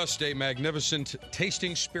 Just a magnificent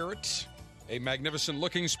tasting spirit, a magnificent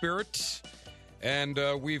looking spirit. And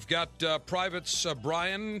we've got Privates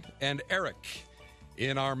Brian and Eric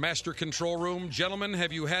in our master control room. Gentlemen,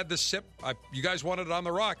 have you had the sip? You guys wanted it on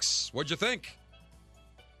the rocks. What'd you think?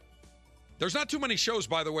 There's not too many shows,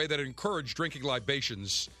 by the way, that encourage drinking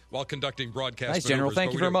libations while conducting broadcast Nice, General.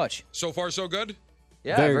 Thank you very much. So far, so good?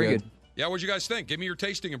 Yeah, very good. Yeah, what'd you guys think? Give me your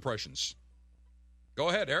tasting impressions. Go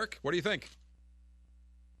ahead, Eric. What do you think?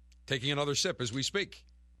 Taking another sip as we speak.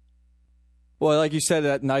 Well, like you said,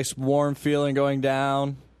 that nice warm feeling going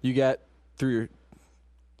down. You get through your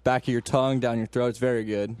back of your tongue, down your throat. It's very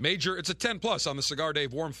good. Major, it's a 10 plus on the Cigar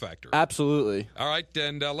Dave warm factor. Absolutely. All right,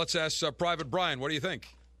 and let's ask Private Brian, what do you think?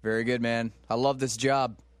 Very good, man. I love this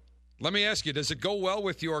job. Let me ask you, does it go well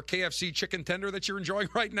with your KFC chicken tender that you're enjoying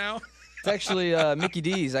right now? It's actually Mickey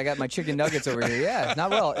D's. I got my chicken nuggets over here. Yeah,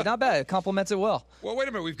 not bad. It complements it well. Well, wait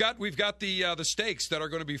a minute. We've got the steaks that are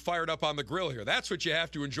going to be fired up on the grill here. That's what you have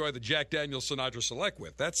to enjoy the Jack Daniel's Sinatra Select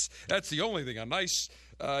with. That's the only thing. A nice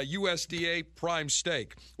USDA prime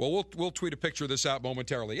steak. Well, we'll tweet a picture of this out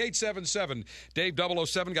momentarily. 877 Dave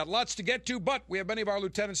 007. Got lots to get to, but we have many of our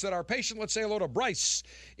lieutenants that are patient. Let's say hello to Bryce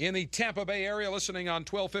in the Tampa Bay area, listening on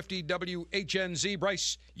 1250 WHNZ.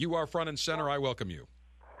 Bryce, you are front and center. I welcome you.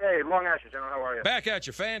 Hey, long at you, General. How are you? Back at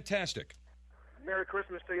you. Fantastic. Merry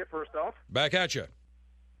Christmas to you, first off. Back at you.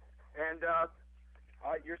 And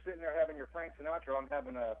you're sitting there having your Frank Sinatra. I'm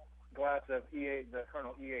having a glass of the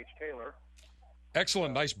Colonel E.H. Taylor.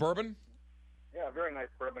 Excellent. Nice bourbon? Yeah, very nice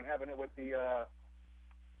bourbon. Having it with the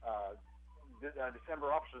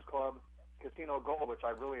December Officers Club Casino Gold, which I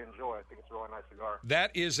really enjoy. I think it's a really nice cigar.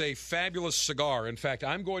 That is a fabulous cigar. In fact,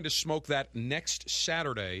 I'm going to smoke that next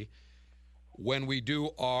Saturday when we do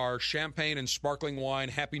our champagne and sparkling wine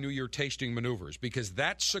Happy New Year tasting maneuvers, because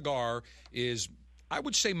that cigar is, I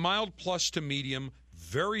would say, mild plus to medium,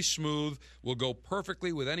 very smooth, will go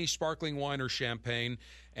perfectly with any sparkling wine or champagne.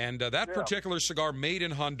 And that particular cigar, made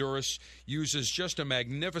in Honduras, uses just a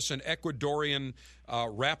magnificent Ecuadorian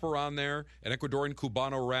wrapper on there, an Ecuadorian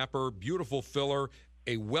Cubano wrapper, beautiful filler,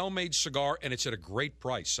 a well-made cigar, and it's at a great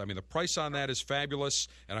price. I mean, the price on that is fabulous,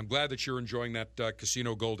 and I'm glad that you're enjoying that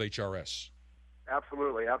Casino Gold HRS.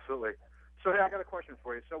 Absolutely, absolutely. So, hey, I got a question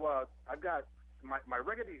for you. So, I've got my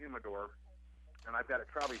regular humidor, and I've got a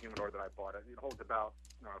travel humidor that I bought. It holds about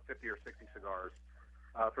 50 or 60 cigars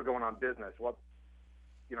for going on business. Well,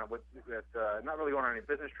 with not really going on any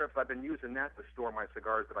business trips, I've been using that to store my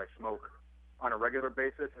cigars that I smoke on a regular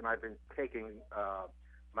basis, and I've been taking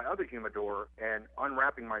my other humidor and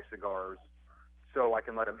unwrapping my cigars so I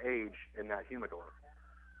can let them age in that humidor.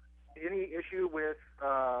 Any issue with,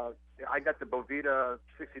 I got the Boveda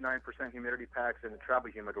 69% humidity packs in the travel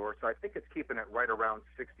humidor, so I think it's keeping it right around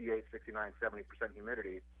 68, 69, 70%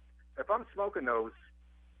 humidity. If I'm smoking those,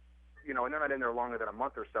 and they're not in there longer than a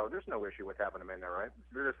month or so, there's no issue with having them in there, right?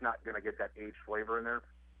 They're just not going to get that aged flavor in there.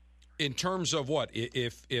 In terms of what?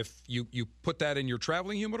 If you put that in your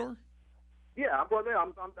traveling humidor? Yeah, well,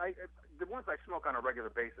 the ones I smoke on a regular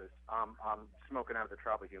basis, I'm smoking out of the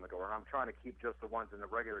travel humidor, and I'm trying to keep just the ones in the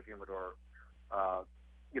regular humidor,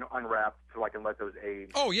 unwrapped so I can let those age.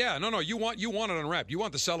 Oh yeah, no, you want it unwrapped. You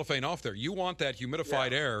want the cellophane off there. You want that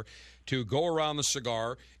humidified air to go around the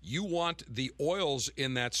cigar. You want the oils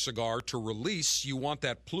in that cigar to release. You want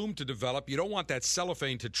that plume to develop. You don't want that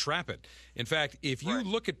cellophane to trap it. In fact, if you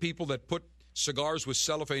look at people that put cigars with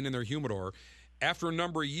cellophane in their humidor, after a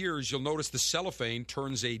number of years, you'll notice the cellophane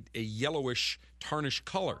turns a yellowish, tarnished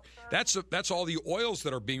color. That's all the oils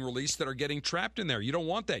that are being released that are getting trapped in there. You don't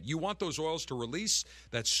want that. You want those oils to release.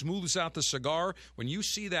 That smooths out the cigar. When you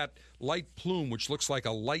see that light plume, which looks like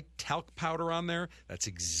a light talc powder on there, that's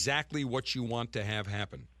exactly what you want to have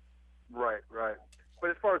happen. Right. But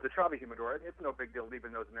as far as the travel humidor, it's no big deal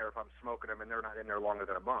leaving those in there if I'm smoking them and they're not in there longer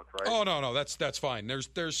than a month, right? Oh no, that's fine.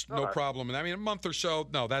 There's no problem. I mean, a month or so,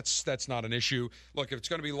 no, that's not an issue. Look, if it's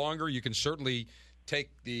going to be longer, you can certainly take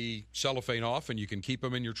the cellophane off and you can keep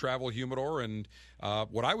them in your travel humidor. And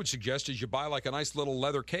what I would suggest is you buy like a nice little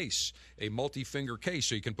leather case, a multi-finger case,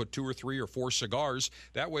 so you can put 2 or 3 or 4 cigars.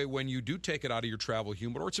 That way, when you do take it out of your travel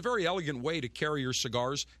humidor, it's a very elegant way to carry your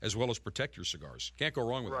cigars as well as protect your cigars. Can't go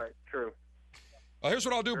wrong with it. Right, true. Here's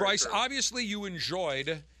what I'll do, Bryce. Obviously, you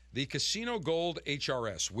enjoyed the Casino Gold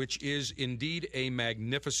HRS, which is indeed a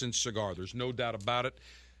magnificent cigar. There's no doubt about it.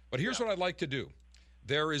 But here's what I'd like to do.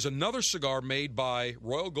 There is another cigar made by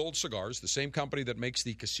Royal Gold Cigars, the same company that makes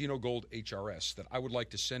the Casino Gold HRS, that I would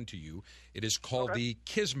like to send to you. It is called the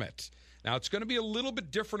Kismet. Now, it's going to be a little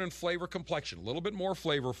bit different in flavor complexion, a little bit more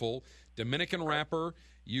flavorful. Dominican wrapper,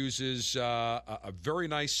 uses a very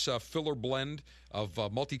nice filler blend of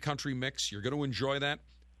multi-country mix. You're going to enjoy that.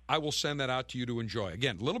 I will send that out to you to enjoy.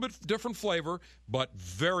 Again, a little bit different flavor, but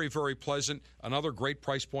very, very pleasant. Another great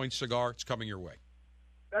price point cigar. It's coming your way.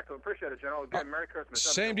 Excellent. Appreciate it, General. Again, Merry Christmas.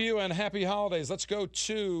 Same to you, and happy holidays. Let's go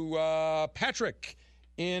to Patrick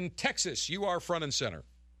in Texas. You are front and center.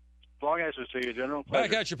 Long answers to you, General. Pleasure.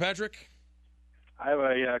 Back at you, Patrick. I have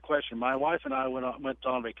a question. My wife and I went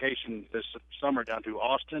on vacation this summer down to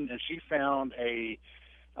Austin, and she found a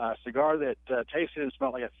cigar that tasted and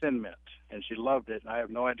smelled like a Thin Mint, and she loved it, and I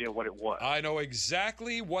have no idea what it was. I know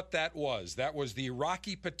exactly what that was. That was the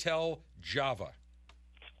Rocky Patel Java.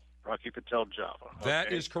 Rocky Patel Java. Okay.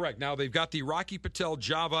 That is correct. Now, they've got the Rocky Patel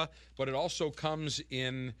Java, but it also comes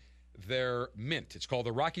in their mint. It's called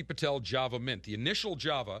the Rocky Patel Java Mint. The initial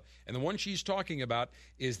Java, and the one she's talking about,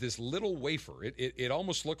 is this little wafer. It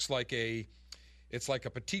almost looks like it's like a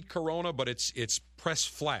petite Corona, but it's pressed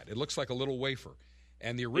flat. It looks like a little wafer.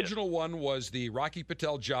 And the original one was the Rocky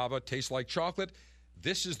Patel Java, tastes like chocolate.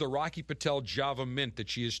 This is the Rocky Patel Java Mint that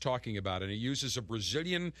she is talking about, and it uses a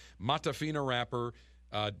Brazilian Matafina wrapper,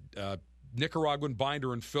 Nicaraguan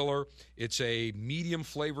binder and filler. It's a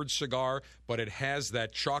medium-flavored cigar, but it has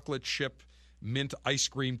that chocolate chip mint ice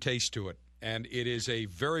cream taste to it. And it is a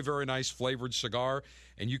very, very nice flavored cigar,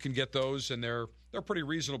 and you can get those, and they're pretty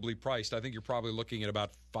reasonably priced. I think you're probably looking at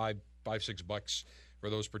about $5-6 for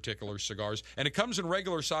those particular cigars. And it comes in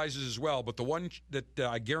regular sizes as well, but the one that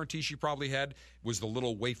I guarantee she probably had was the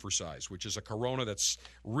little wafer size, which is a Corona that's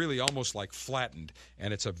really almost like flattened,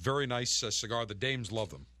 and it's a very nice cigar. The dames love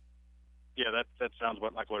them. Yeah, that sounds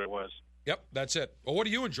like what it was. Yep, that's it. Well, what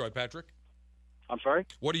do you enjoy, Patrick? I'm sorry?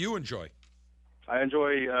 What do you enjoy? I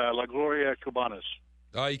enjoy La Gloria Cubanas.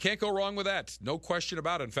 You can't go wrong with that. No question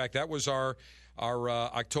about it. In fact, that was our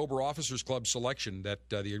October Officers Club selection, that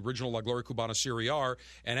the original La Gloria Cubana Serie R.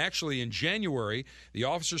 And actually, in January, the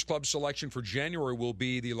Officers Club selection for January will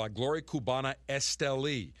be the La Gloria Cubana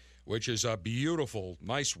Esteli, which is a beautiful,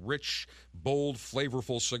 nice, rich, bold,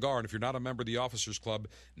 flavorful cigar. And if you're not a member of the Officers Club,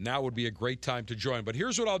 now would be a great time to join. But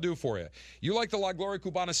here's what I'll do for you. You like the La Gloria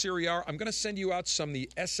Cubana Serie R? I'm going to send you out some of the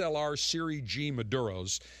SLR Serie G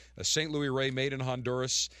Maduros, a St. Louis Rey made in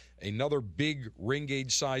Honduras, another big ring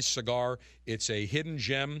gauge size cigar. It's a hidden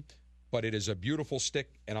gem, but it is a beautiful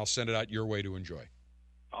stick, and I'll send it out your way to enjoy.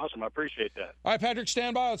 Awesome. I appreciate that. All right, Patrick,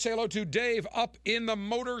 stand by. Let's say hello to Dave up in the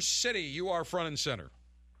Motor City. You are front and center.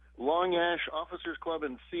 Long Ash Officers Club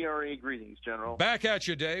and CRA greetings, General. Back at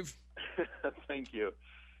you, Dave. Thank you.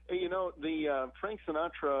 Hey, you know, the Frank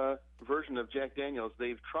Sinatra version of Jack Daniels,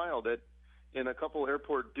 they've trialed it in a couple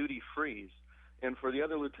airport duty-frees. And for the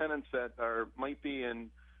other lieutenants that might be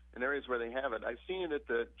in areas where they have it, I've seen it at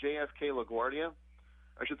the JFK LaGuardia,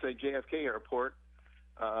 I should say JFK Airport,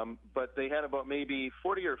 but they had about maybe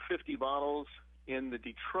 40 or 50 bottles in the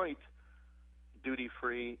Detroit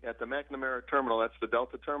duty-free at the McNamara Terminal. That's the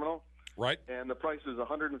Delta Terminal. Right. And the price is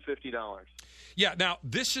 $150. Yeah, now,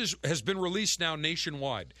 this has been released now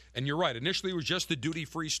nationwide. And you're right, initially it was just the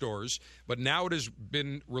duty-free stores, but now it has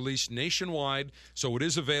been released nationwide, so it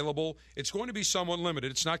is available. It's going to be somewhat limited.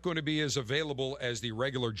 It's not going to be as available as the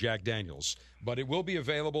regular Jack Daniels, but it will be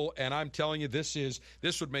available, and I'm telling you, this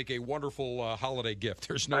would make a wonderful holiday gift.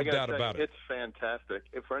 There's no doubt about it. It's fantastic.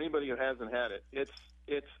 For anybody who hasn't had it,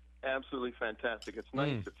 it's absolutely fantastic. It's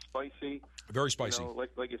nice. It's spicy. Very spicy. You know,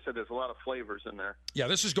 like you said, there's a lot of flavors in there. Yeah,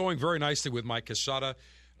 this is going very nicely with my Quesada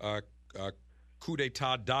Coup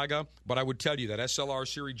d'etat Daga. But I would tell you that SLR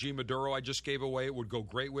Serie G Maduro I just gave away, it would go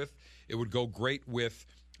great with. It would go great with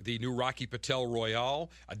the new Rocky Patel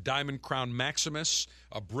Royale, a Diamond Crown Maximus,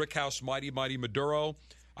 a Brickhouse Mighty Mighty Maduro.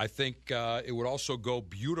 I think it would also go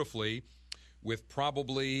beautifully with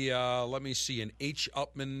probably, let me see, an H.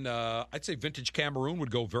 Upman, I'd say Vintage Cameroon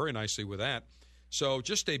would go very nicely with that. So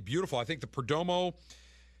just a beautiful, I think the Perdomo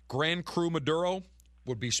Grand Cru Maduro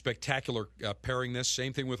would be spectacular pairing this.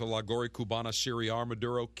 Same thing with a La Gloria Cubana Serie R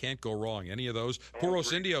Maduro. Can't go wrong. Any of those.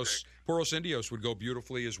 Puros Indios would go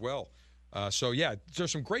beautifully as well. So, yeah,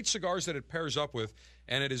 there's some great cigars that it pairs up with,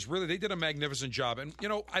 and it is really, they did a magnificent job. And, you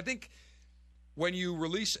know, I think when you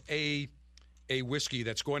release a whiskey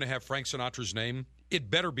that's going to have Frank Sinatra's name, it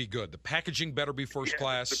better be good. The packaging better be first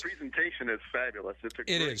class. The presentation is fabulous.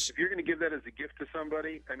 It is. If you're going to give that as a gift to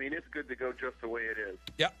somebody, I mean, it's good to go just the way it is.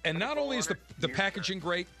 Yeah, and not only is the packaging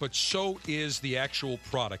great, but so is the actual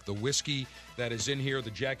product. The whiskey that is in here,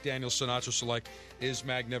 the Jack Daniel's Sinatra Select, is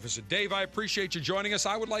magnificent. Dave, I appreciate you joining us.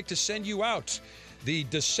 I would like to send you out the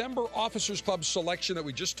December Officers Club selection that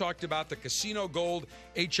we just talked about, the Casino Gold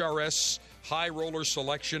HRS High Roller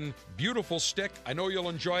Selection. Beautiful stick. I know you'll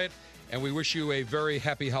enjoy it. And we wish you a very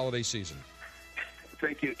happy holiday season.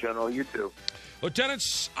 Thank you, General. You too.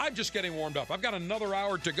 Lieutenants, I'm just getting warmed up. I've got another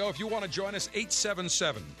hour to go. If you want to join us,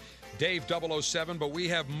 877-DAVE-007. But we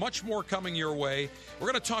have much more coming your way.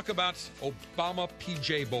 We're going to talk about Obama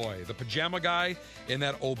PJ Boy, the pajama guy in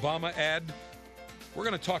that Obama ad. We're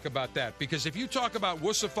going to talk about that because if you talk about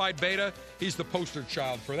wussified beta, he's the poster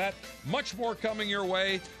child for that. Much more coming your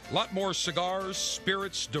way. A lot more cigars,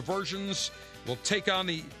 spirits, diversions. We'll take on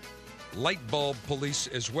the light bulb police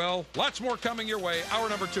as well. Lots more coming your way. Hour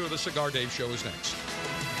number 2 of the Cigar Dave Show is next.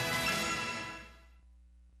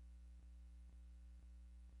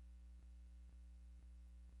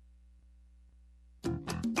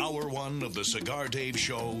 Hour 1 of the Cigar Dave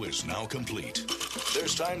Show is now complete.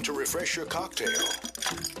 There's time to refresh your cocktail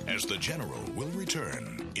as the General will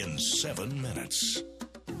return in 7 minutes.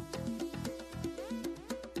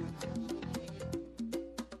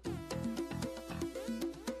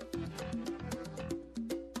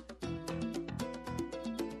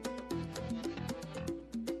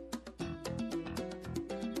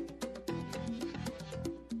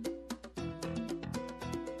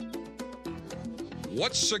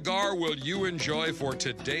 What cigar will you enjoy for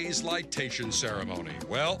today's lightation ceremony?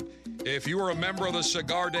 Well, if you were a member of the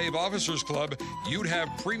Cigar Dave Officers Club, you'd have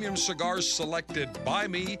premium cigars selected by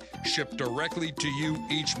me, shipped directly to you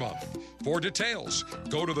each month. For details,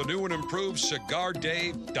 go to the new and improved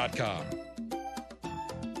CigarDave.com.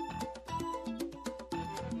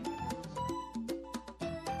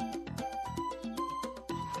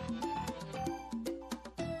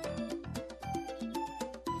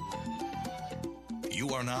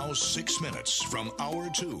 You are now 6 minutes from Hour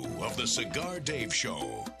 2 of the Cigar Dave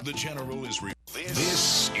Show. The General is...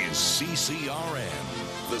 This is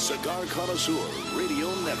CCRN, the Cigar Connoisseur Radio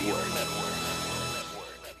Network.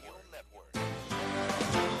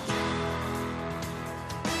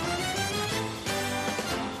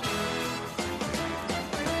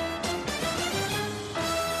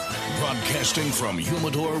 Broadcasting from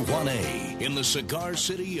Humidor 1A in the cigar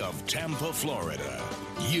city of Tampa, Florida,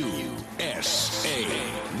 USA.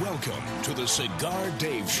 Welcome to the Cigar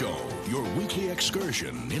Dave Show, your weekly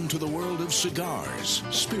excursion into the world of cigars,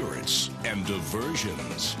 spirits, and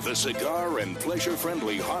diversions. The cigar and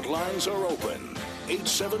pleasure-friendly hotlines are open.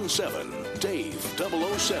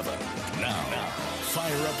 877-DAVE-007. Now,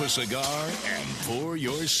 fire up a cigar and pour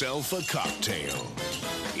yourself a cocktail.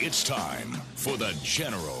 It's time for the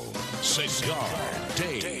General Cigar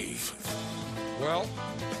Dave. Well,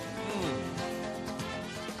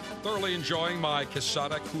 thoroughly enjoying my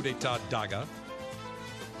Quesada Coup d'Etat Daga.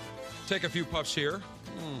 Take a few puffs here.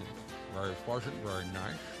 Very pleasant, very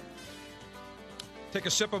nice. Take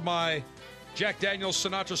a sip of my Jack Daniel's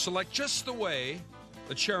Sinatra Select just the way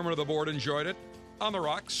the chairman of the board enjoyed it, on the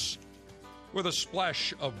rocks, with a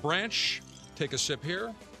splash of branch. Take a sip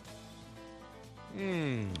here.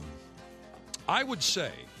 I would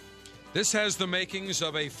say this has the makings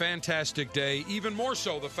of a fantastic day, even more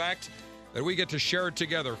so the fact that we get to share it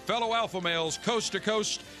together. Fellow alpha males, coast to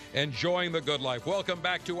coast, enjoying the good life. Welcome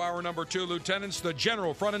back to our number 2 lieutenants, the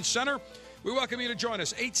General front and center. We welcome you to join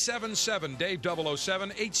us,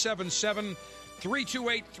 877-DAVE-007,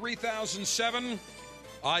 877-328-3007.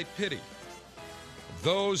 I pity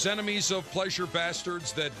those enemies of pleasure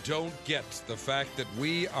bastards that don't get the fact that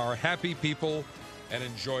we are happy people and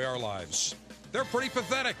enjoy our lives. They're pretty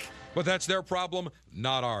pathetic, but that's their problem,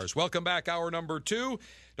 not ours. Welcome back, hour number 2.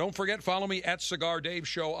 Don't forget, follow me at Cigar Dave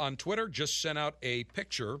Show on Twitter. Just sent out a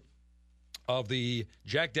picture of the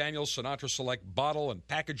Jack Daniel's Sinatra Select bottle and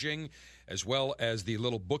packaging, as well as the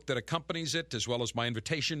little book that accompanies it, as well as my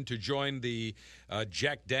invitation to join the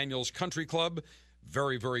Jack Daniel's Country Club.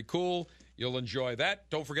 Very, very cool. You'll enjoy that.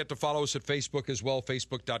 Don't forget to follow us at Facebook as well,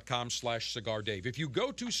 facebook.com/CigarDave. If you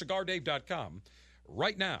go to CigarDave.com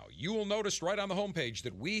right now, you will notice right on the homepage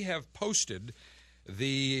that we have posted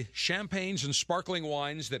the champagnes and sparkling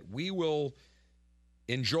wines that we will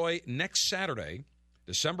enjoy next Saturday,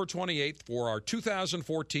 December 28th, for our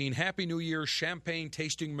 2014 Happy New Year Champagne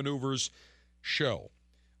Tasting Maneuvers show.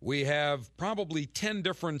 We have probably 10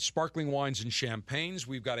 different sparkling wines and champagnes.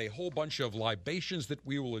 We've got a whole bunch of libations that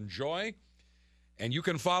we will enjoy. And you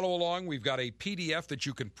can follow along. We've got a PDF that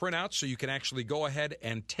you can print out so you can actually go ahead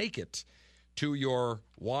and take it to your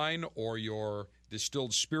wine or your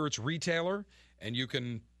distilled spirits retailer, and you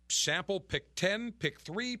can sample, pick 10, pick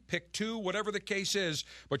 3, pick 2, whatever the case is,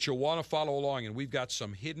 but you'll want to follow along, and we've got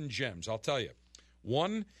some hidden gems. I'll tell you.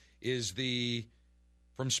 One is the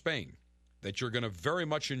from Spain that you're going to very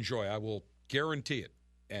much enjoy. I will guarantee it,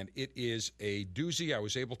 and it is a doozy. I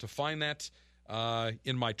was able to find that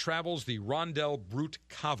in my travels, the Rondel Brut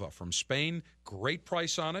Cava from Spain. Great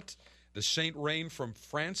price on it. The Saint Reine from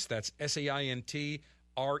France, that's Saintreine,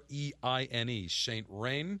 Saint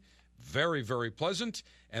Reine. Very, very pleasant.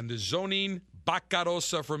 And the Zonin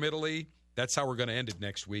Baccarossa from Italy. That's how we're going to end it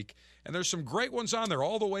next week. And there's some great ones on there,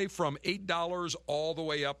 all the way from $8 all the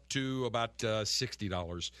way up to about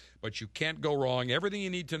 $60. But you can't go wrong. Everything you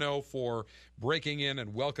need to know for breaking in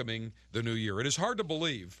and welcoming the new year. It is hard to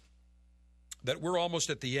believe that we're almost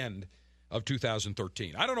at the end of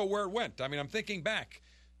 2013. I don't know where it went. I mean, I'm thinking back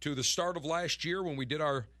to the start of last year when we did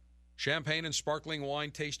our champagne and sparkling wine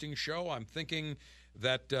tasting show. I'm thinking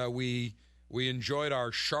that we enjoyed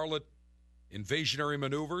our Charlotte Invasionary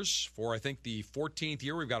Maneuvers for, I think, the 14th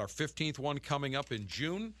year. We've got our 15th one coming up in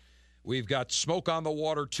June. We've got Smoke on the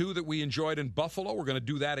Water 2 that we enjoyed in Buffalo. We're going to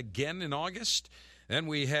do that again in August. Then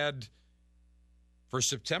we had, for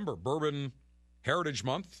September, Bourbon Heritage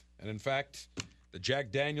Month. And, in fact, the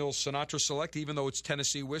Jack Daniel's Sinatra Select, even though it's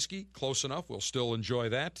Tennessee whiskey, close enough. We'll still enjoy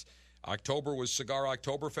that. October was Cigar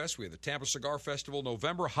Oktoberfest. We had the Tampa Cigar Festival.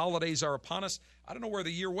 November, holidays are upon us. I don't know where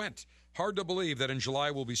the year went. Hard to believe that in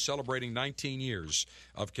July we'll be celebrating 19 years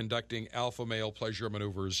of conducting alpha male pleasure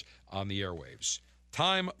maneuvers on the airwaves.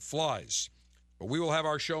 Time flies. But we will have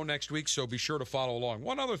our show next week, so be sure to follow along.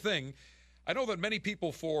 One other thing, I know that many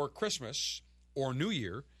people for Christmas or New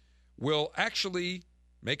Year will actually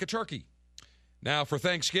make a turkey. Now, for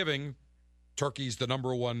Thanksgiving, turkey's the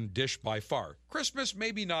number one dish by far. Christmas,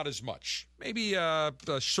 maybe not as much. Maybe a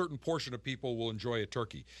certain portion of people will enjoy a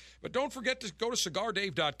turkey. But don't forget to go to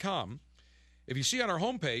CigarDave.com. If you see on our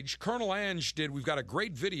homepage, Colonel Ange we've got a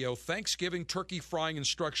great video, Thanksgiving turkey frying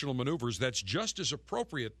instructional maneuvers, that's just as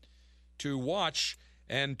appropriate to watch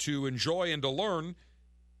and to enjoy and to learn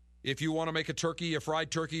if you want to make a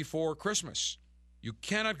fried turkey for Christmas. You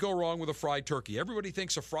cannot go wrong with a fried turkey. Everybody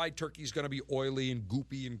thinks a fried turkey is going to be oily and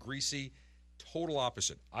goopy and greasy. Total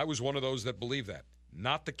opposite. I was one of those that believed that.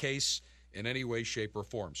 Not the case in any way, shape, or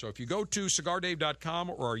form. So if you go to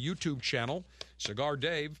CigarDave.com or our YouTube channel, Cigar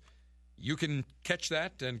Dave, you can catch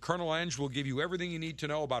that, and Colonel Ange will give you everything you need to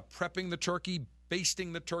know about prepping the turkey,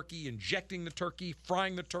 basting the turkey, injecting the turkey,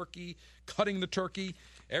 frying the turkey, cutting the turkey,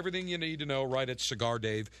 everything you need to know right at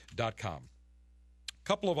CigarDave.com.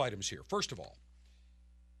 Couple of items here. First of all,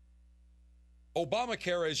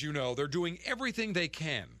 Obamacare, as you know, they're doing everything they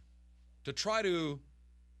can to try to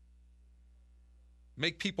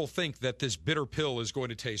make people think that this bitter pill is going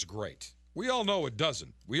to taste great. We all know it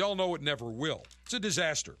doesn't. We all know it never will. It's a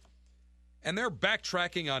disaster. And they're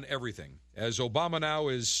backtracking on everything, as Obama now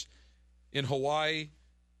is in Hawaii.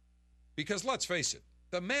 Because let's face it,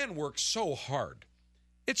 the man works so hard.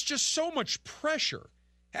 It's just so much pressure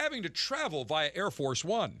having to travel via Air Force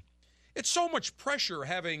One. It's so much pressure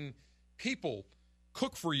having people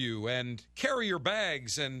cook for you and carry your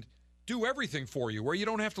bags and do everything for you where you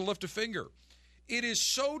don't have to lift a finger. It is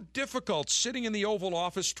so difficult sitting in the Oval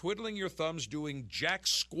Office, twiddling your thumbs, doing jack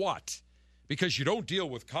squat, because you don't deal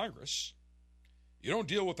with Congress. You don't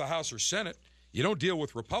deal with the House or Senate. You don't deal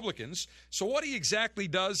with Republicans. So what he exactly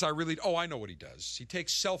does, I know what he does. He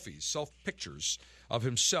takes selfies, self-pictures of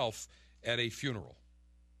himself at a funeral.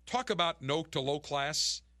 Talk about no to low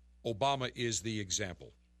class. Obama is the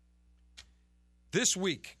example. This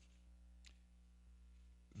week,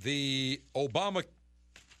 the Obama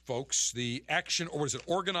folks, the Action, or is it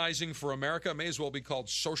Organizing for America? It may as well be called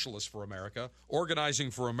Socialists for America.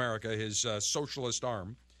 Organizing for America, his socialist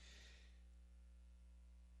arm,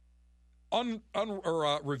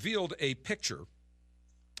 revealed a picture,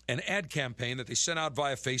 an ad campaign that they sent out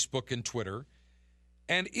via Facebook and Twitter.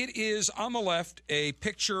 And it is, on the left, a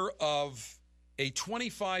picture of a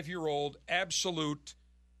 25-year-old absolute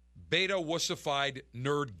beta wussified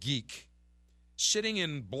nerd geek sitting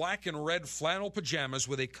in black and red flannel pajamas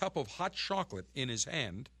with a cup of hot chocolate in his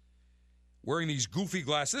hand, wearing these goofy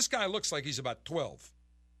glasses. This guy looks like he's about 12.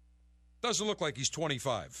 Doesn't look like he's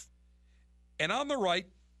 25. And on the right,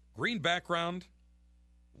 green background,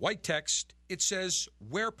 white text, it says,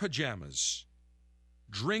 wear pajamas,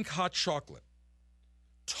 drink hot chocolate,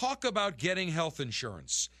 talk about getting health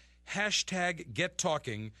insurance, hashtag get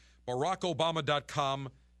talking,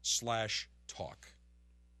 BarackObama.com/talk.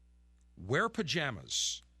 Wear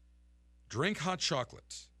pajamas, drink hot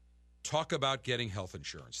chocolate, talk about getting health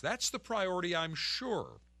insurance. That's the priority, I'm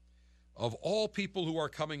sure, of all people who are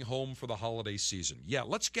coming home for the holiday season. Yeah,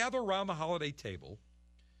 let's gather around the holiday table,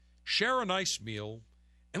 share a nice meal,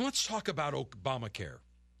 and let's talk about Obamacare.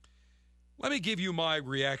 Let me give you my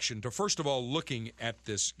reaction to, first of all, looking at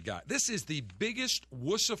this guy. This is the biggest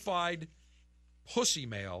wussified pussy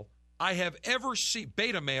male I have ever seen,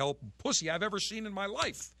 beta male pussy I've ever seen in my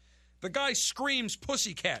life. The guy screams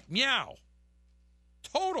pussycat, meow.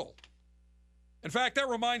 Total. In fact, that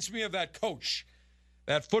reminds me of that coach,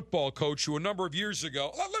 that football coach who a number of years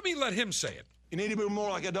ago, let him say it. You need to be more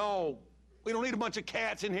like a dog. We don't need a bunch of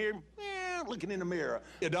cats in here looking in the mirror.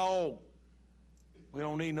 A dog. We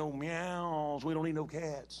don't need no meows. We don't need no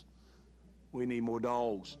cats. We need more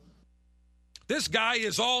dogs. This guy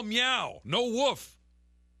is all meow, no woof.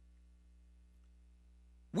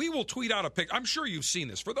 We will tweet out a picture. I'm sure you've seen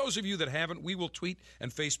this. For those of you that haven't, we will tweet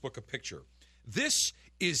and Facebook a picture. This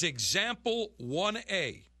is example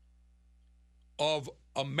 1A of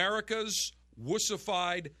America's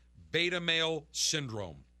wussified beta male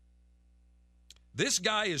syndrome. This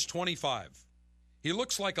guy is 25. He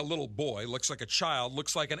looks like a little boy, looks like a child,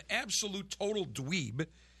 looks like an absolute total dweeb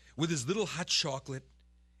with his little hot chocolate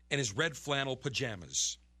and his red flannel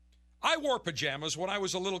pajamas. I wore pajamas when I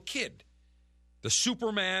was a little kid. The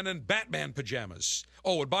Superman and Batman pajamas.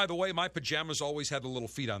 Oh, and by the way, my pajamas always had the little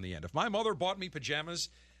feet on the end. If my mother bought me pajamas,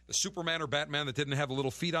 the Superman or Batman that didn't have the little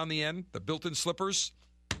feet on the end, the built-in slippers,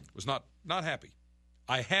 was not happy.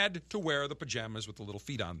 I had to wear the pajamas with the little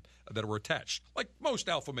feet on that were attached, like most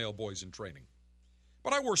alpha male boys in training.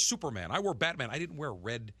 But I wore Superman. I wore Batman. I didn't wear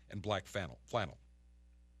red and black flannel.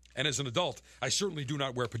 And as an adult, I certainly do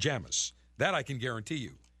not wear pajamas. That I can guarantee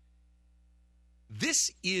you.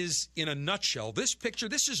 This is, in a nutshell, this picture,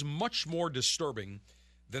 this is much more disturbing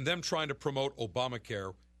than them trying to promote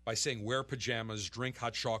Obamacare by saying wear pajamas, drink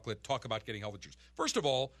hot chocolate, talk about getting health insurance. First of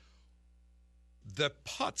all, the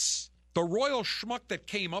putz, the royal schmuck that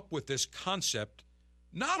came up with this concept,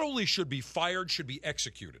 not only should be fired, should be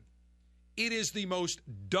executed. It is the most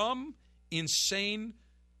dumb, insane,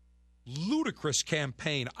 ludicrous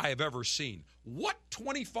campaign I have ever seen. What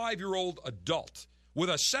 25-year-old adult with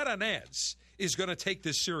a set of nads is going to take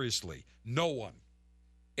this seriously? No one.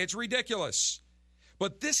 It's ridiculous.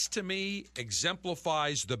 But this, to me,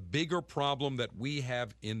 exemplifies the bigger problem that we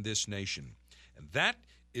have in this nation. And that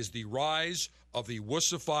is the rise of the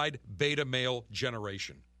wussified beta male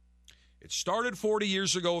generation. It started 40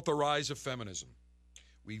 years ago with the rise of feminism.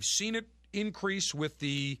 We've seen it increase with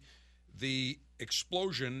the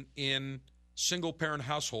explosion in single-parent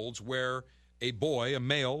households where a boy, a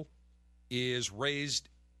male, is raised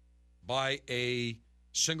by a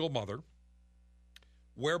single mother,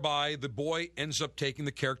 whereby the boy ends up taking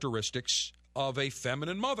the characteristics of a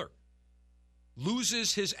feminine mother,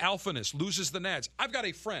 loses his alphaness, loses the nads. I've got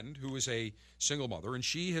a friend who is a single mother, and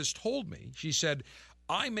she has told me, she said,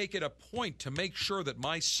 I make it a point to make sure that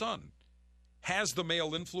my son has the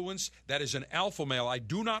male influence that is an alpha male. I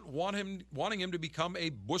do not wanting him to become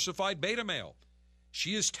a wussified beta male.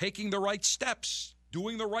 She is taking the right steps,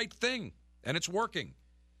 doing the right thing, and it's working.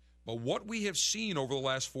 But what we have seen over the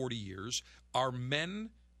last 40 years are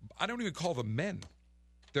men, I don't even call them men,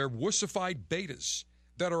 they're wussified betas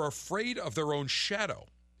that are afraid of their own shadow.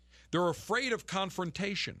 They're afraid of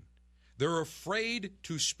confrontation. They're afraid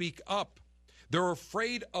to speak up. They're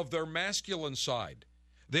afraid of their masculine side.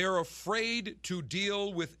 They're afraid to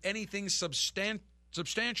deal with anything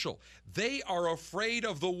substantial. They are afraid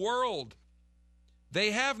of the world.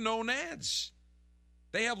 They have no nads.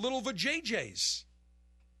 They have little vajayjays.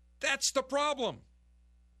 That's the problem.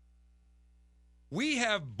 We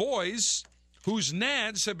have boys whose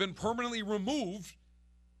nads have been permanently removed,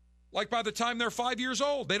 like by the time they're 5 years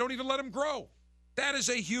old. They don't even let them grow. That is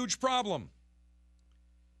a huge problem.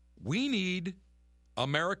 We need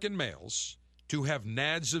American males to have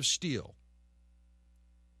nads of steel,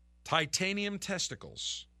 titanium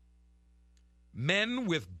testicles, men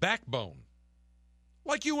with backbone,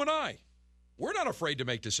 like you and I. We're not afraid to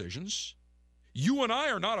make decisions. You and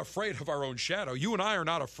I are not afraid of our own shadow. You and I are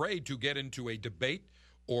not afraid to get into a debate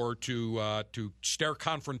or to stare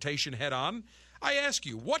confrontation head on. I ask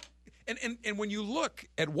you, what, and when you look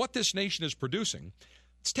at what this nation is producing,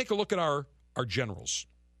 let's take a look at our generals,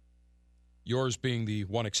 yours being the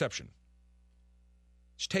one exception.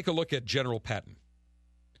 Let's take a look at General Patton.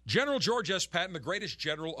 General George S. Patton, the greatest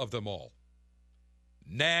general of them all.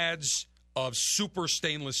 Nads of super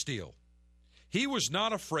stainless steel. He was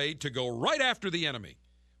not afraid to go right after the enemy.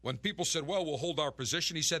 When people said, well, we'll hold our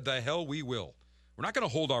position, he said, the hell we will. We're not going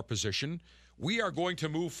to hold our position. We are going to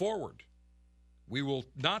move forward. We will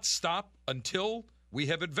not stop until we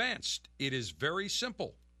have advanced. It is very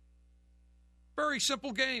simple. Very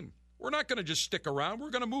simple game. We're not going to just stick around. We're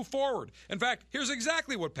going to move forward. In fact, here's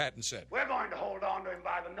exactly what Patton said. We're going to hold on to him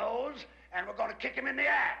by the nose, and we're going to kick him in the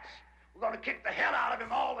ass. We're going to kick the hell out of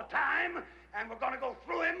him all the time, and we're going to go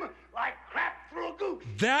through him like crap through a goose.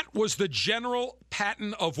 That was the General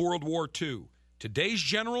Patton of World War II. Today's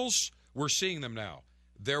generals, we're seeing them now.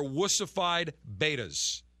 They're wussified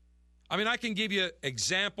betas. I mean, I can give you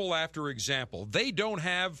example after example. They don't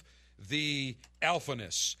have the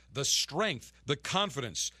alphaness, the strength, the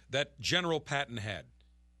confidence that General Patton had.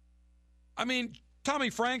 I mean, Tommy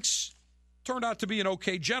Franks turned out to be an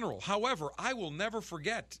okay general. However, I will never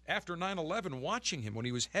forget, after 9/11, watching him when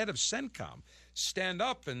he was head of CENTCOM, stand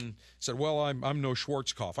up and said, well, I'm no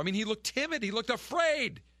Schwarzkopf. I mean, he looked timid. He looked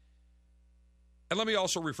afraid. And let me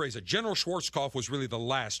also rephrase it. General Schwarzkopf was really the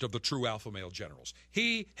last of the true alpha male generals.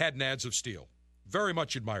 He had nads of steel. Very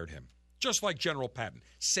much admired him. Just like General Patton.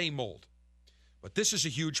 Same mold. But this is a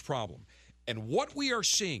huge problem. And what we are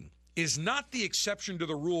seeing is not the exception to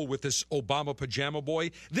the rule with this Obama pajama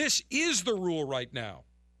boy. This is the rule right now.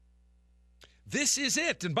 This is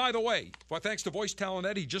it. And by the way, thanks to Voice Talent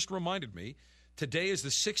Ed, he just reminded me, today is the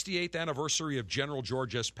 68th anniversary of General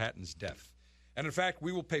George S. Patton's death. And in fact,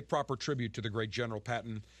 we will pay proper tribute to the great General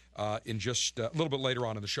Patton in just a little bit later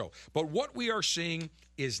on in the show. But what we are seeing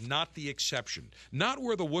is not the exception. Not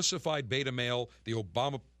where the wussified beta male, the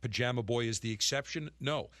Obama pajama boy, is the exception.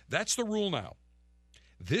 No, that's the rule now.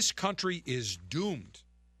 This country is doomed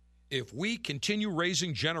if we continue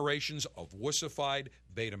raising generations of wussified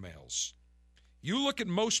beta males. You look at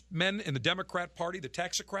most men in the Democrat Party, the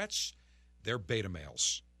Taxocrats, they're beta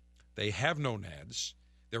males. They have no nads.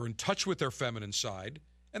 They're in touch with their feminine side,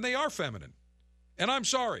 and they are feminine. And I'm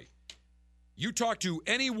sorry, you talk to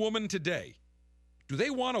any woman today, do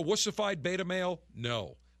they want a wussified beta male?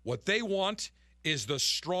 No. What they want is the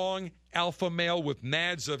strong alpha male with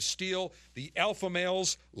nads of steel, the alpha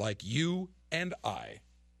males like you and I.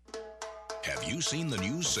 Have you seen the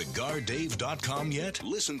new CigarDave.com yet?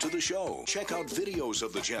 Listen to the show, check out videos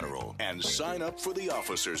of the General, and sign up for the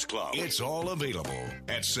Officers Club. It's all available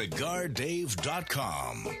at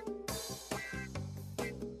CigarDave.com.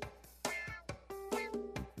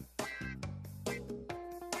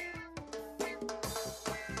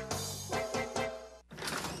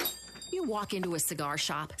 walk into a cigar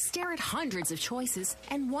shop, stare at hundreds of choices,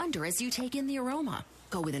 and wonder as you take in the aroma.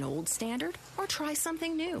 Go with an old standard or try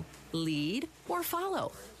something new? Lead or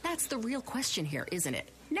follow? That's the real question here, isn't it?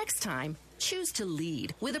 Next time, choose to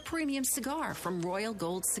lead with a premium cigar from Royal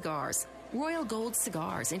Gold Cigars. Royal Gold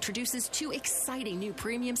Cigars introduces 2 exciting new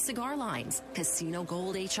premium cigar lines, Casino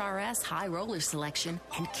Gold HRS High Roller Selection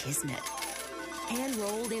and Kismet.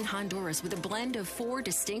 Hand-rolled in Honduras with a blend of 4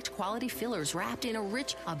 distinct quality fillers wrapped in a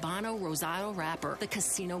rich Habano Rosado wrapper. The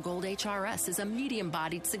Casino Gold HRS is a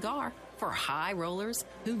medium-bodied cigar for high rollers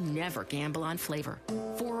who never gamble on flavor.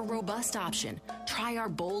 For a robust option, try our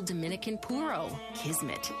bold Dominican Puro,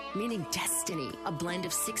 Kismet, meaning destiny, a blend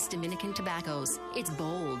of 6 Dominican tobaccos. It's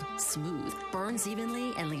bold, smooth, burns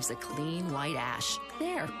evenly, and leaves a clean white ash.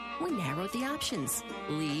 There, we narrowed the options.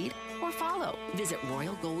 Lead or follow. Visit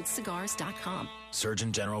RoyalGoldCigars.com.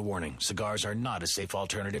 Surgeon General warning, cigars are not a safe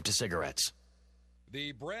alternative to cigarettes.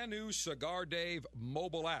 The brand new Cigar Dave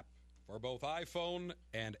mobile app for both iPhone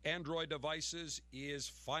and Android devices is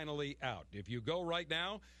finally out. If you go right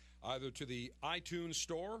now, either to the iTunes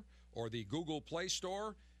Store or the Google Play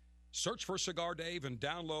Store, search for Cigar Dave and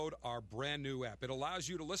download our brand new app. It allows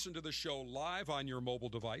you to listen to the show live on your mobile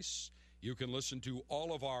device. You can listen to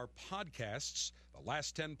all of our podcasts. The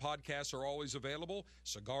last 10 podcasts are always available.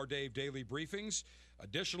 Cigar Dave Daily Briefings.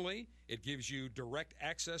 Additionally, it gives you direct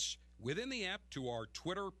access within the app to our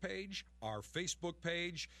Twitter page, our Facebook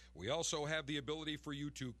page. We also have the ability for you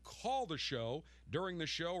to call the show during the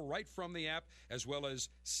show right from the app, as well as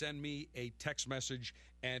send me a text message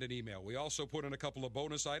and an email. We also put in a couple of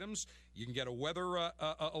bonus items. You can get a weather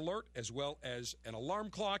alert as well as an alarm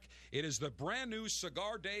clock. It is the brand new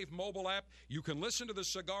Cigar Dave mobile app. You can listen to the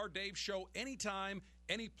Cigar Dave show anytime,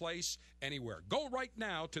 any place, anywhere. Go right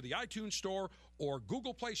now to the iTunes Store or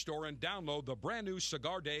Google Play Store and download the brand new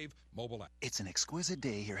Cigar Dave mobile app. It's an exquisite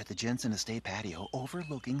day here at the Jensen Estate patio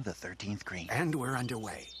overlooking the 13th green. And we're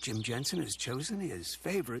underway. Jim Jensen has chosen his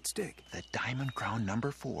favorite stick. The Diamond Crown No.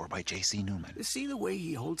 4 by J.C. Newman. See the way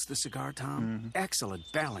he holds the cigar, Tom? Mm-hmm. Excellent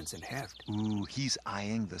balance and heft. Ooh, he's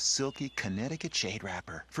eyeing the silky Connecticut shade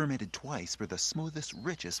wrapper, fermented twice for the smoothest,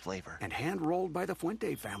 richest flavor. And hand-rolled by the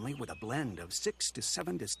Fuente family with a blend of 6 to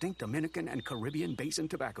 7 distinct Dominican and Caribbean basin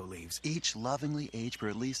tobacco leaves. Each lovingly aged for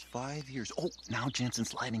at least 5 years. Oh, now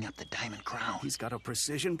Jensen's lighting up the Diamond Crown. He's got a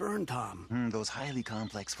precision burn, Tom. Those highly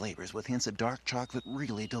complex flavors with hints of dark chocolate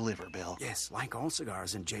really deliver, Bill. Yes, like all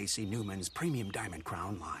cigars in J.C. Newman's premium Diamond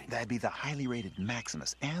Crown line. That'd be the highly rated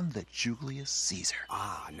Maximus and the Julius Caesar.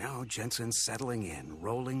 Ah, now Jensen's settling in,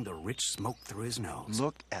 rolling the rich smoke through his nose.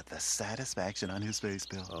 Look at the satisfaction on his face,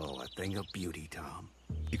 Bill. Oh, a thing of beauty, Tom.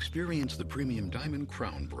 Experience the premium Diamond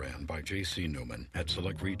Crown brand by J.C. Newman at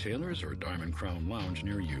select retailers or Diamond Crown Lounge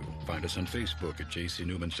near you. Find us on Facebook at J.C.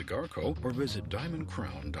 Newman Cigar Co. or visit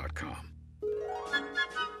diamondcrown.com.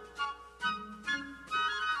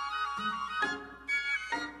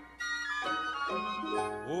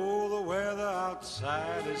 Oh, the weather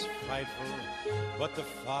outside is frightful, but the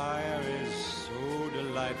fire is so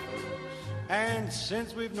delightful. And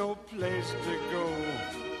since we've no place to go,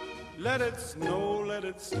 let it snow, let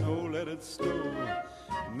it snow, let it snow.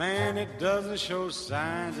 Man, it doesn't show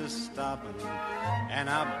signs of stopping. And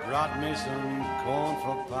I brought me some corn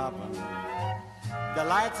for popping. The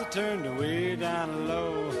lights are turned way down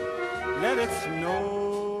low. Let it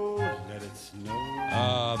snow, let it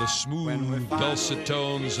snow. The smooth, dulcet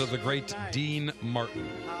tones of the great Dean Martin.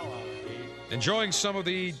 Enjoying some of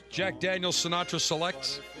the Jack Daniels Sinatra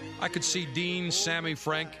Select. I could see Dean, Sammy,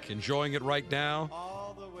 Frank enjoying it right now.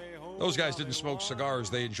 Those guys didn't smoke cigars.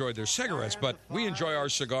 They enjoyed their cigarettes, but we enjoy our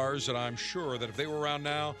cigars, and I'm sure that if they were around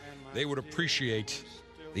now, they would appreciate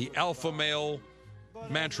the alpha male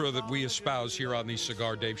mantra that we espouse here on the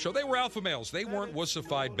Cigar Dave Show. They were alpha males. They weren't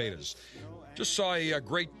wussified betas. Just saw a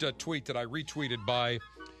great tweet that I retweeted by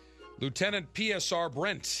Lieutenant PSR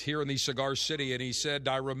Brent here in the Cigar City, and he said,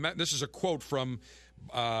 "I remember." This is a quote from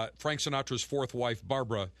Frank Sinatra's fourth wife,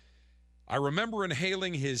 Barbara. "I remember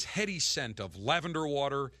inhaling his heady scent of lavender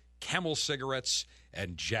water, Camel cigarettes,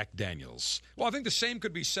 and Jack Daniels." Well, I think the same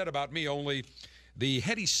could be said about me, only the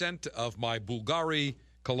heady scent of my Bulgari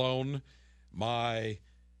cologne, my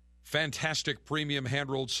fantastic premium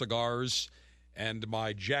hand-rolled cigars, and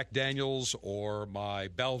my Jack Daniels or my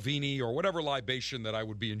Balvenie or whatever libation that I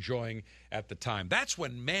would be enjoying at the time. That's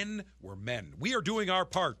when men were men. We are doing our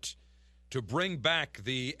part to bring back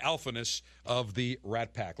the alphaness of the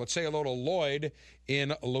Rat Pack. Let's say hello to Lloyd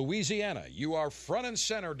in Louisiana. You are front and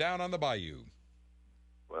center down on the bayou.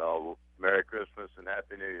 Well, Merry Christmas and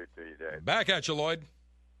Happy New Year to you, Dave. Back at you, Lloyd.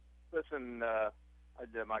 Listen, I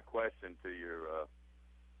did my question to your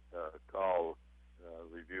call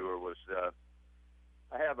reviewer was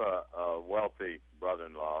I have a wealthy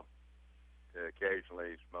brother-in-law that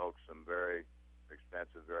occasionally smokes some very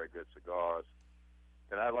expensive, very good cigars.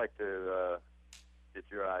 And I'd like to get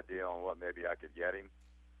your idea on what maybe I could get him.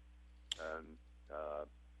 And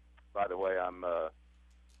by the way, I'm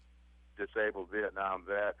disabled Vietnam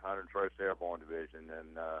vet, 101st Airborne Division,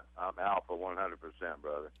 and I'm alpha 100%,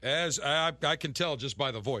 brother. As I can tell just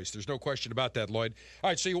by the voice. There's no question about that, Lloyd. All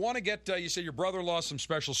right, so you want to get, you said your brother-in-law some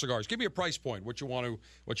special cigars. Give me a price point, what you want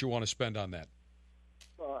to spend on that.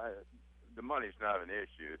 Well, the money's not an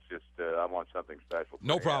issue. It's just I want something special for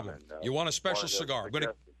No him, problem. and, You want a special cigar. I'm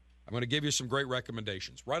going to give you some great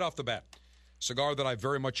recommendations. Right off the bat, cigar that I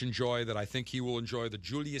very much enjoy, that I think he will enjoy, the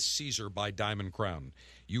Julius Caesar by Diamond Crown.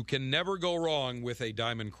 You can never go wrong with a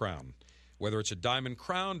Diamond Crown. Whether it's a Diamond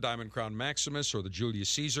Crown Maximus, or the Julius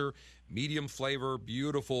Caesar, medium flavor,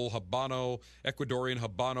 beautiful Habano, Ecuadorian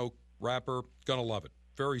Habano wrapper, gonna love it.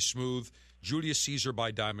 Very smooth. Julius Caesar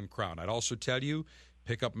by Diamond Crown. I'd also tell you,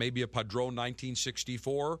 pick up maybe a Padron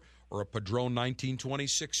 1964 or a Padron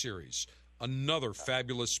 1926 series. Another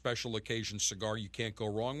fabulous special occasion cigar you can't go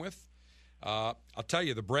wrong with. I'll tell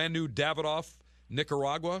you, the brand new Davidoff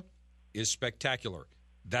Nicaragua is spectacular.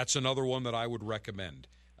 That's another one that I would recommend.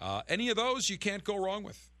 Any of those you can't go wrong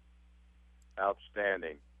with.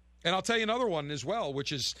 Outstanding. And I'll tell you another one as well,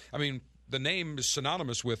 which is, I mean, the name is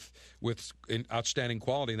synonymous with outstanding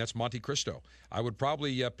quality, and that's Monte Cristo. I would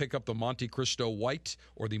probably pick up the Monte Cristo White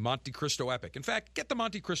or the Monte Cristo Epic. In fact, get the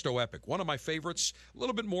Monte Cristo Epic, one of my favorites, a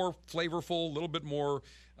little bit more flavorful, a little bit more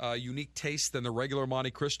unique taste than the regular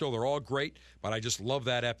Monte Cristo. They're all great, but I just love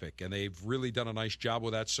that Epic, and they've really done a nice job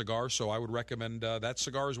with that cigar, so I would recommend that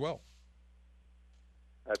cigar as well.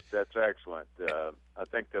 That's excellent. I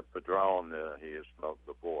think the Padron he has smoked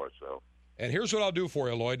before, so. And here's what I'll do for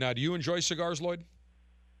you, Lloyd. Now, do you enjoy cigars, Lloyd?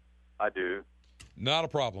 I do. Not a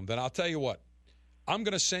problem. Then I'll tell you what. I'm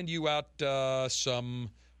going to send you out some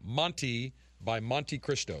Monte by Monte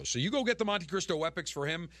Cristo. So you go get the Monte Cristo Epics for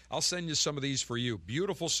him. I'll send you some of these for you.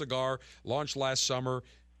 Beautiful cigar, launched last summer,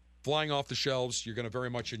 flying off the shelves. You're going to very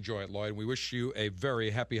much enjoy it, Lloyd. We wish you a very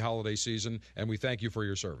happy holiday season, and we thank you for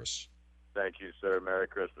your service. Thank you, sir. Merry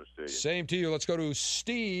Christmas to you. Same to you. Let's go to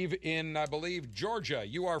Steve in, I believe, Georgia.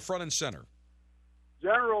 You are front and center.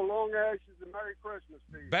 General, long ashes and Merry Christmas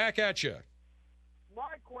to you. Back at you.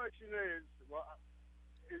 My question is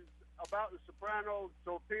about the Soprano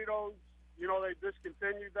torpedoes. You know, they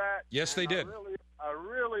discontinued that. Yes, they did. I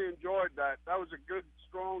really enjoyed that. That was a good,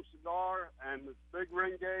 strong cigar, and the big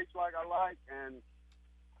ring gauge like I like, and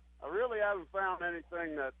I really haven't found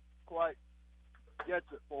anything that quite gets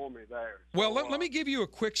it for me there. Well, let me give you a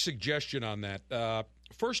quick suggestion on that.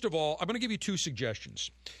 First of all, I'm going to give you two suggestions.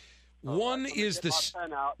 One is this.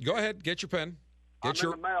 Go ahead, get your pen. I'm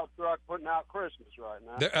in the mail truck putting out Christmas right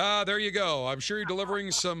now. There you go. I'm sure you're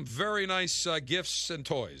delivering some very nice gifts and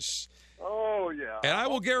toys. Oh, yeah. And I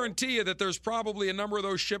will guarantee you that there's probably a number of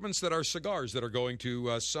those shipments that are cigars that are going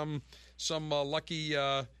to some lucky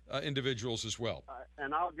individuals as well.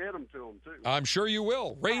 And I'll get them to them, too. I'm sure you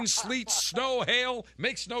will. Rain, sleet, snow, hail,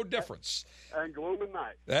 makes no difference. And gloom at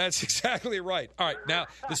night. That's exactly right. All right, now,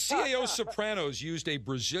 the CAO Sopranos used a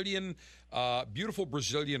Brazilian, beautiful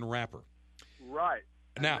Brazilian wrapper. Right.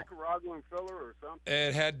 Now, Nicaraguan filler or something?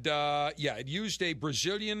 It had, it used a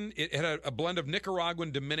Brazilian, it had a blend of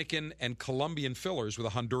Nicaraguan, Dominican, and Colombian fillers with a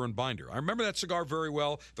Honduran binder. I remember that cigar very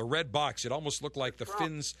well. The red box, it almost looked like the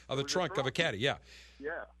fins of the trunk of a caddy. Yeah.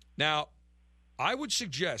 Yeah. Now, I would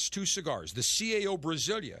suggest two cigars. The CAO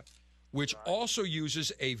Brasilia, which also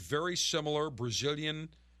uses a very similar Brazilian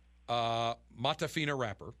Mata Fina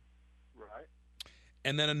wrapper. Right.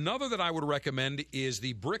 And then another that I would recommend is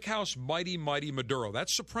the Brickhouse Mighty Mighty Maduro. That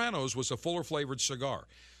Sopranos was a fuller flavored cigar.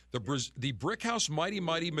 The Brickhouse Mighty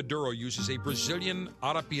Mighty Maduro uses a Brazilian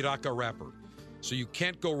Arapiraca wrapper. So you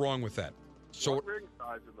can't go wrong with that. So what ring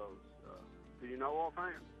size are those? Do you know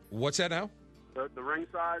offhand? What's that now? The ring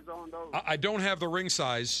size on those? I don't have the ring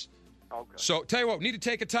size. Okay. So tell you what, we need to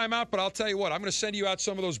take a time out, but I'll tell you what, I'm going to send you out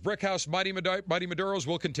some of those Brickhouse Mighty Maduros.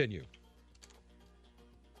 We'll continue.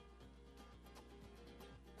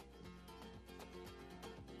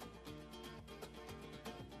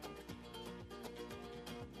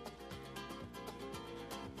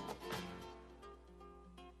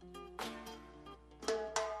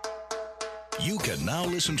 You can now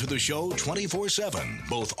listen to the show 24/7,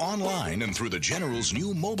 both online and through the General's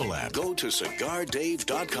new mobile app. Go to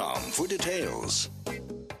CigarDave.com for details.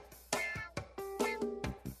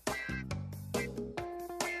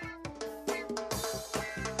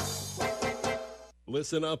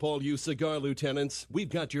 Listen up, all you cigar lieutenants. We've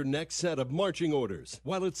got your next set of marching orders.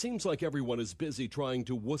 While it seems like everyone is busy trying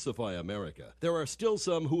to wussify America, there are still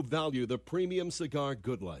some who value the premium cigar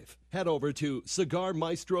good life. Head over to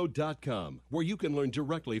cigarmaestro.com, where you can learn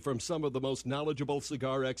directly from some of the most knowledgeable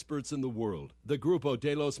cigar experts in the world. The Grupo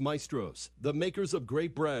de los Maestros, the makers of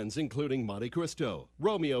great brands including Monte Cristo,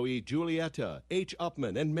 Romeo y Julieta, H.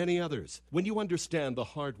 Upmann, and many others. When you understand the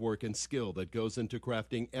hard work and skill that goes into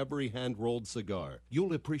crafting every hand-rolled cigar,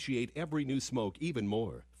 you'll appreciate every new smoke even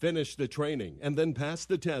more. Finish the training and then pass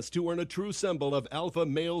the test to earn a true symbol of alpha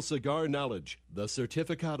male cigar knowledge, the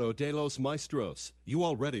Certificado de los Maestros. You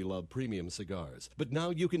already love premium cigars, but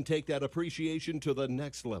now you can take that appreciation to the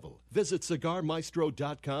next level. Visit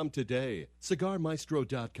cigarmaestro.com today.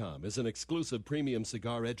 Cigarmaestro.com is an exclusive premium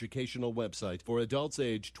cigar educational website for adults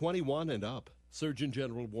age 21 and up. Surgeon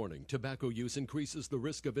General warning: tobacco use increases the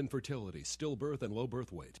risk of infertility, stillbirth, and low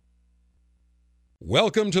birth weight.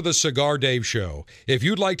 Welcome to the Cigar Dave Show. If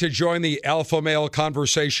you'd like to join the Alpha Male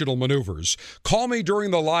Conversational Maneuvers, call me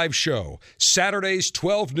during the live show, Saturdays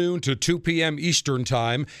 12 noon to 2 p.m. Eastern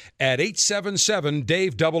Time at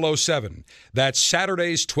 877-DAVE-007. That's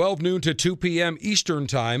Saturdays 12 noon to 2 p.m. Eastern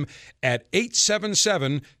Time at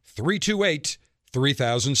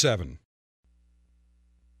 877-328-3007.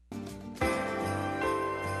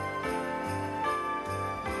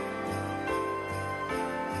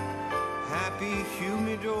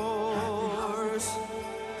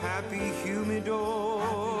 Happy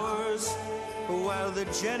humidors, while the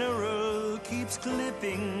general keeps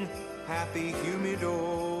clipping happy humidors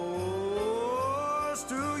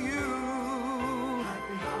to you.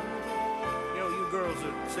 Yo, you girls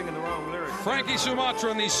are singing the wrong lyrics. Frankie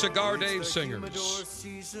Sumatra and the Cigar Dave Singers. Humidor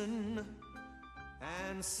season,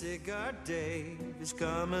 and Cigar Dave is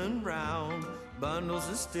coming round. Bundles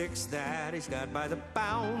of sticks that he's got by the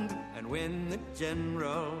pound. And when the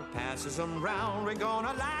general passes them round, we're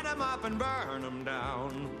gonna light them up and burn them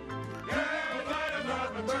down. Yeah, we'll light them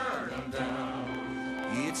up and burn them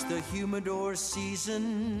down. It's the humidor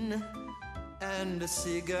season, and the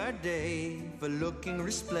Cigar Dave, looking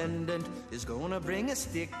resplendent, is gonna bring a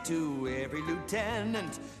stick to every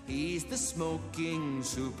lieutenant. He's the smoking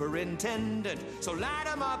superintendent, so light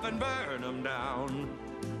 'em up and burn 'em down.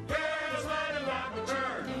 Yeah, let's light 'em up and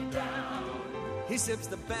burn 'em down. He sips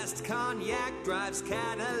the best cognac, drives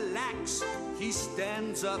Cadillacs. He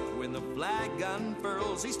stands up when the flag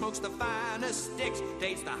unfurls. He smokes the finest sticks,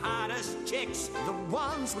 dates the hottest chicks, the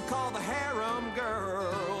ones we call the harem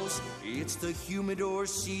girls. It's the humidor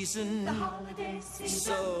season, the holiday season.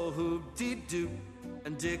 So hoop-de-doop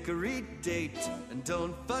and dickory-date, and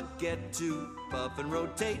don't forget to puff and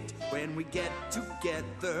rotate. When we get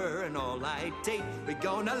together and all light-tate, we're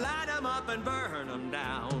gonna light 'em up and burn 'em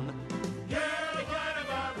down. Yeah, light 'em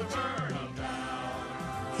up and burn 'em down.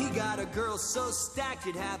 He got a girl so stacked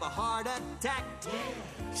you'd have a heart attack.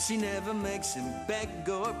 She never makes him beg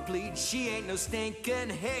or plead. She ain't no stinking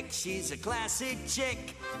hick. She's a classy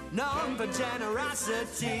chick, known for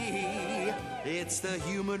generosity. It's the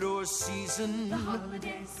humidor season, the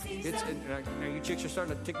holiday season. Now you chicks are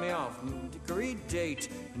starting to tick me off. Dickory date,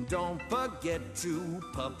 and don't forget to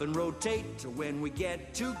puff and rotate. When we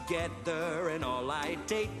get together and all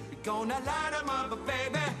light-tate, we're gonna light 'em up,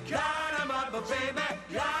 baby. Light 'em up, baby.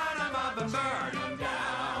 Light 'em up and burn 'em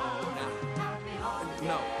down.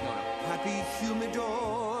 No. Happy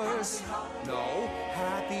humidors. No,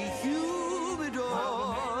 happy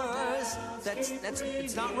humidors. That's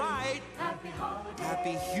it's not right.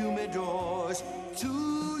 Happy humidors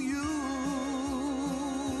to you.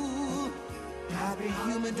 Happy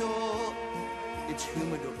humidor. It's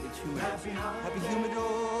humidor. It's humidor. Happy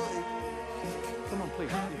humidor. Come on,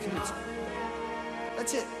 please.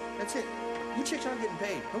 That's it. You chicks aren't getting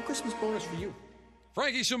paid. No Christmas bonus for you.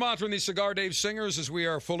 Frankie Sumatra and the Cigar Dave Singers, as we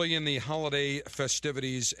are fully in the holiday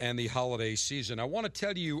festivities and the holiday season. I want to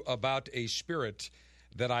tell you about a spirit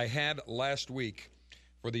that I had last week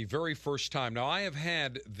for the very first time. Now, I have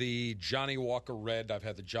had the Johnnie Walker Red, I've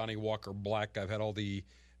had the Johnnie Walker Black, I've had all the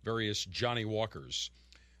various Johnnie Walkers.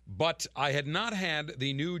 But I had not had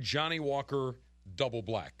the new Johnnie Walker Double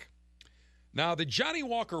Black. Now, the Johnnie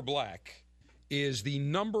Walker Black is the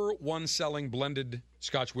 #1 selling blended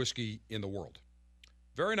Scotch whiskey in the world.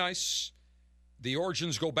 Very nice. The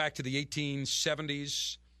origins go back to the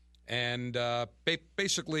 1870s, and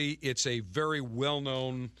basically it's a very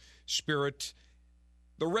well-known spirit.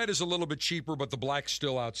 The red is a little bit cheaper, but the black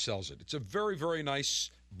still outsells it. It's a very, very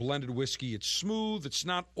nice blended whiskey. It's smooth. It's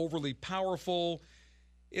not overly powerful.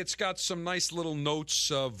 It's got some nice little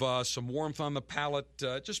notes of some warmth on the palate.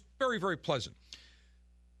 Just very, very pleasant.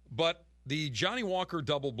 But the Johnnie Walker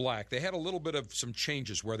Double Black, they had a little bit of some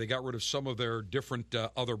changes where they got rid of some of their different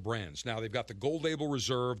other brands. Now, they've got the Gold Label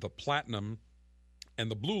Reserve, the Platinum,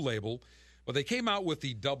 and the Blue Label, but they came out with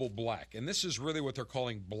the Double Black, and this is really what they're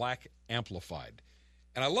calling Black Amplified.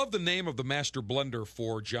 And I love the name of the master blender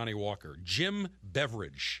for Johnnie Walker, Jim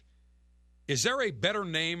Beveridge. Is there a better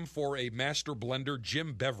name for a master blender?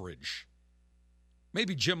 Jim Beveridge.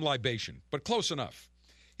 Maybe Jim Libation, but close enough.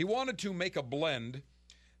 He wanted to make a blend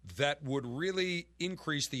that would really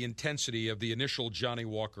increase the intensity of the initial Johnnie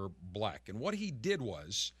Walker Black. And what he did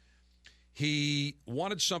was he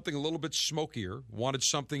wanted something a little bit smokier, wanted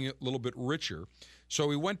something a little bit richer. So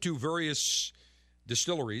he went to various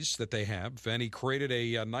distilleries that they have, and he created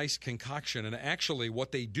a nice concoction. And actually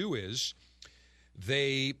what they do is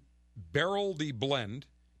they barrel the blend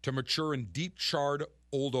to mature in deep charred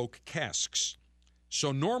old oak casks.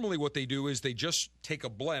 So normally what they do is they just take a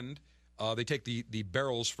blend. They take the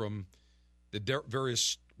barrels from the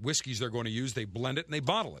various whiskeys they're going to use. They blend it and they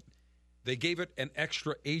bottle it. They gave it an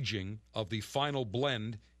extra aging of the final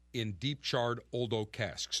blend in deep charred old oak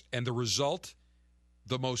casks. And the result,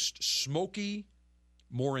 the most smoky,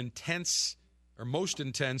 more intense, or most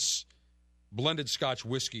intense blended Scotch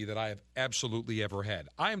whiskey that I have absolutely ever had.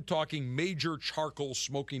 I am talking major charcoal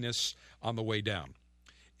smokiness on the way down.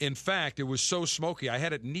 In fact, it was so smoky, I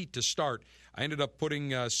had it neat to start. I ended up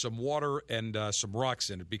putting some water and some rocks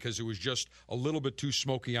in it because it was just a little bit too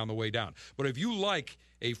smoky on the way down. But if you like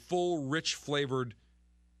a full, rich flavored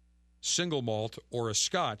single malt or a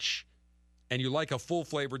Scotch, and you like a full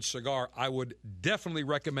flavored cigar, I would definitely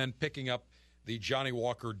recommend picking up the Johnnie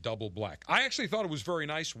Walker Double Black. I actually thought it was very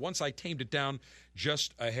nice once I tamed it down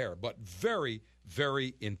just a hair, but very,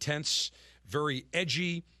 very intense, very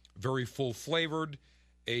edgy, very full flavored.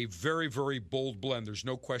 A very, very bold blend. There's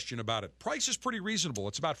no question about it. Price is pretty reasonable.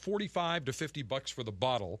 It's about $45 to $50 for the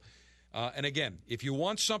bottle. And again, if you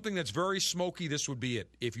want something that's very smoky, this would be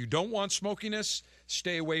it. If you don't want smokiness,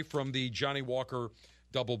 stay away from the Johnnie Walker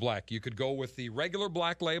Double Black. You could go with the regular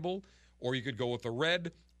Black Label, or you could go with the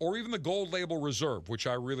red, or even the Gold Label Reserve, which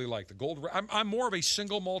I really like. The Gold. I'm more of a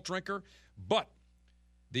single malt drinker, but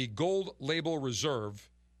the Gold Label Reserve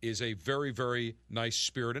is a very, very nice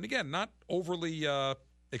spirit. And again, not overly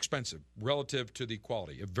expensive relative to the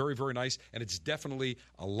quality. Very, very nice, and it's definitely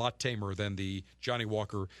a lot tamer than the Johnnie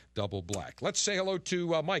Walker Double Black. Let's say hello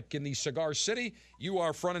to Mike in the Cigar City. You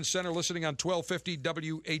are front and center listening on 1250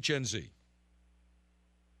 WHNZ.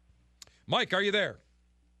 Mike, are you there?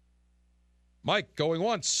 Mike, going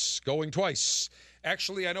once, going twice.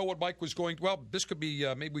 Actually, I know what Mike was going. Well, this could be,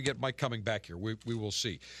 maybe we get Mike coming back here. We will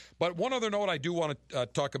see. But one other note I do want to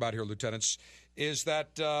talk about here, Lieutenants, is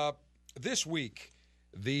that this week,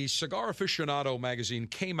 the Cigar Aficionado magazine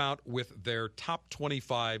came out with their top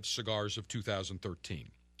 25 cigars of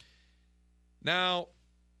 2013. Now,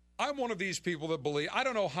 I'm one of these people that believe, I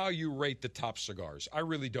don't know how you rate the top cigars. I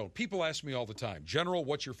really don't. People ask me all the time, General,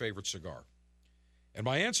 what's your favorite cigar? And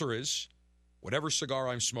my answer is, whatever cigar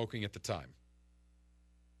I'm smoking at the time.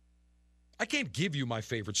 I can't give you my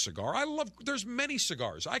favorite cigar. There's many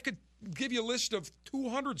cigars. I could give you a list of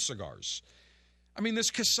 200 cigars. I mean,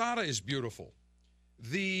 this Quesada is beautiful.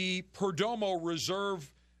 The Perdomo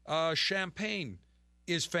Reserve Champagne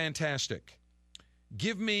is fantastic.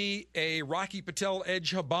 Give me a Rocky Patel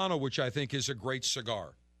Edge Habano, which I think is a great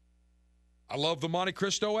cigar. I love the Monte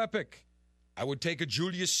Cristo Epic. I would take a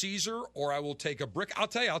Julius Caesar, or I will take a brick. I'll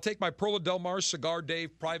tell you, I'll take my Perla Del Mar Cigar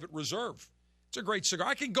Dave Private Reserve. It's a great cigar.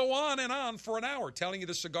 I can go on and on for an hour telling you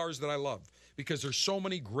the cigars that I love because there's so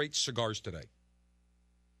many great cigars today.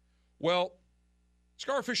 Well,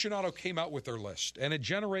 Cigar Aficionado came out with their list, and it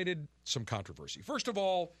generated some controversy. First of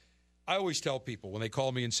all, I always tell people when they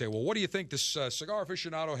call me and say, well, what do you think? This Cigar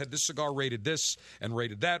Aficionado had this cigar rated this and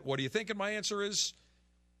rated that. What do you think? And my answer is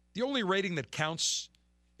the only rating that counts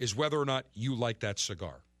is whether or not you like that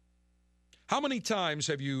cigar. How many times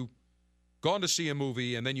have you gone to see a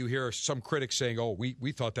movie and then you hear some critics saying, oh,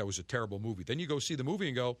 we thought that was a terrible movie. Then you go see the movie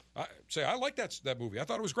and go, I like that movie. I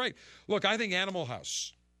thought it was great. Look, I think Animal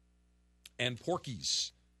House and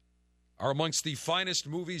Porky's are amongst the finest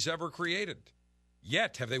movies ever created.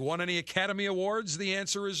 Yet, have they won any Academy Awards? The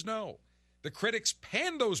answer is no. The critics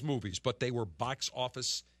panned those movies, but they were box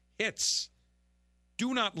office hits.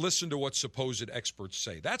 Do not listen to what supposed experts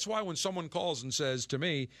say. That's why when someone calls and says to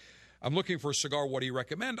me, I'm looking for a cigar, what do you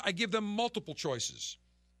recommend? I give them multiple choices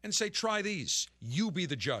and say, try these. You be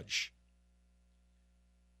the judge.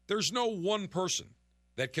 There's no one person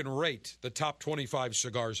that can rate the top 25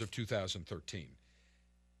 cigars of 2013.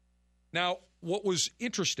 Now, what was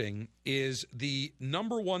interesting is the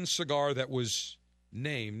number one cigar that was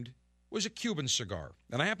named was a Cuban cigar.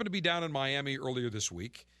 And I happened to be down in Miami earlier this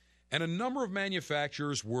week, and a number of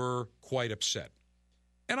manufacturers were quite upset.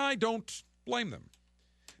 And I don't blame them.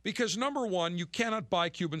 Because, number one, you cannot buy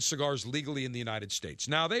Cuban cigars legally in the United States.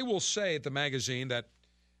 Now, they will say at the magazine that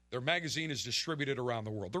their magazine is distributed around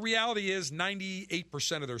the world. The reality is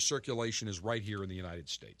 98% of their circulation is right here in the United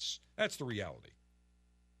States. That's the reality.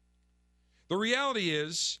 The reality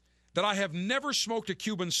is that I have never smoked a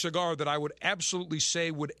Cuban cigar that I would absolutely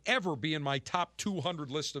say would ever be in my top 200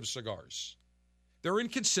 list of cigars. They're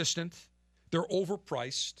inconsistent. They're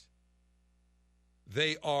overpriced.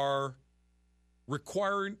 They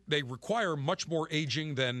require much more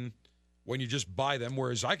aging than when you just buy them,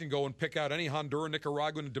 whereas I can go and pick out any Honduran,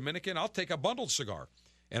 Nicaraguan, and Dominican. I'll take a bundled cigar,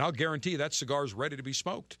 and I'll guarantee that cigar is ready to be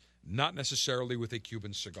smoked, not necessarily with a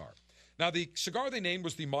Cuban cigar. Now, the cigar they named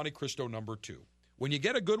was the Monte Cristo No. 2. When you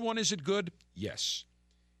get a good one, is it good? Yes.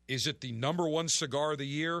 Is it the number one cigar of the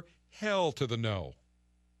year? Hell to the no.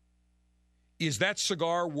 Is that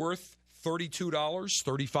cigar worth $32,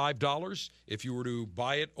 $35 if you were to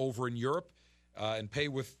buy it over in Europe and pay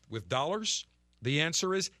with dollars? The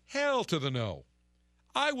answer is hell to the no.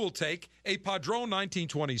 I will take a Padron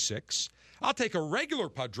 1926. I'll take a regular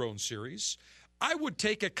Padron series. I would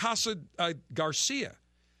take a Casa Garcia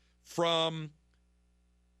from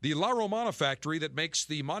the La Romana factory that makes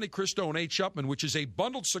the Monte Cristo and H. Upmann, which is a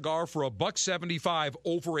bundled cigar for $1.75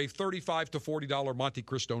 over a $35 to $40 Monte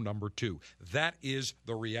Cristo No. 2. That is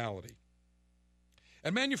the reality.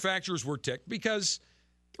 And manufacturers were ticked because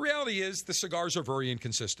the reality is the cigars are very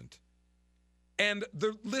inconsistent. And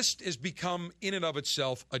the list has become, in and of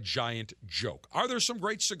itself, a giant joke. Are there some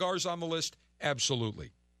great cigars on the list? Absolutely.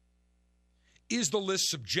 Is the list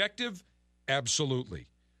subjective? Absolutely.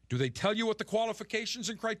 Do they tell you what the qualifications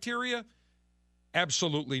and criteria?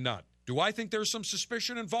 Absolutely not. Do I think there's some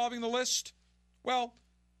suspicion involving the list? Well,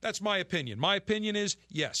 that's my opinion. My opinion is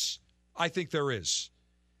yes, I think there is.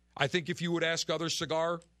 I think if you would ask other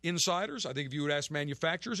cigar insiders, I think if you would ask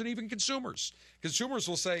manufacturers and even consumers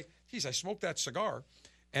will say, geez, I smoked that cigar,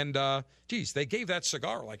 and geez, they gave that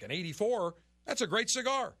cigar like an 84. That's a great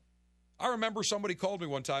cigar. I remember somebody called me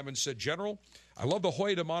one time and said, General, I love the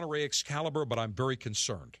Hoya de Monterrey Excalibur, but I'm very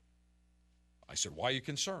concerned. I said, why are you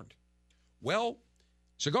concerned? Well,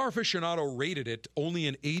 Cigar Aficionado rated it only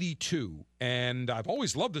an 82, and I've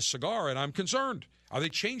always loved this cigar, and I'm concerned. Are they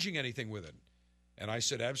changing anything with it? And I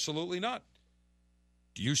said, absolutely not.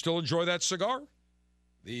 Do you still enjoy that cigar?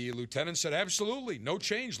 The lieutenant said, absolutely, no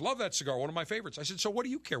change. Love that cigar, one of my favorites. I said, so what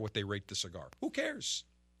do you care what they rate the cigar? Who cares?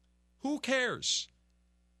 Who cares?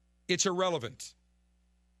 It's irrelevant.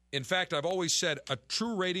 In fact, I've always said a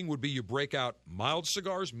true rating would be you break out mild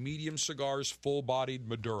cigars, medium cigars, full-bodied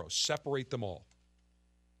Maduros. Separate them all.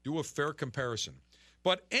 Do a fair comparison.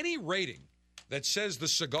 But any rating that says the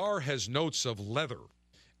cigar has notes of leather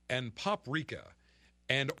and paprika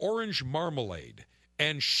and orange marmalade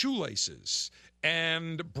and shoelaces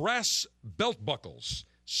and brass belt buckles,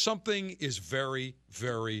 something is very,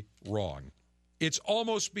 very wrong. It's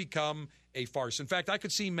almost become a farce. In fact, I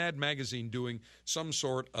could see Mad Magazine doing some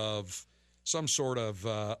sort of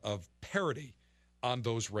parody on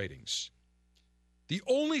those ratings. The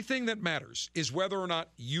only thing that matters is whether or not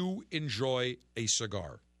you enjoy a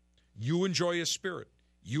cigar. You enjoy a spirit.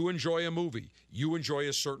 You enjoy a movie. You enjoy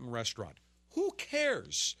a certain restaurant. Who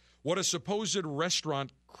cares what a supposed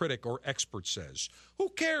restaurant critic or expert says? Who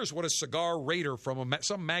cares what a cigar rater from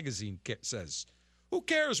some magazine says? Who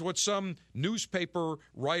cares what some newspaper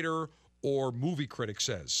writer or movie critic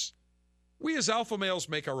says? We as alpha males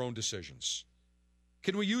make our own decisions.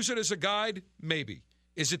 Can we use it as a guide? Maybe.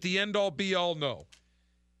 Is it the end-all, be-all? No.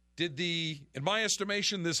 In my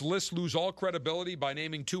estimation, this list lose all credibility by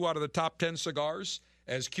naming 2 out of the top 10 cigars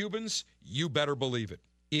as Cubans? You better believe it.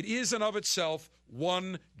 It is in of itself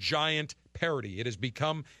one giant parody. It has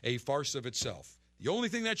become a farce of itself. The only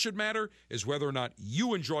thing that should matter is whether or not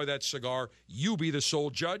you enjoy that cigar. You be the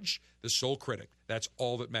sole judge, the sole critic. That's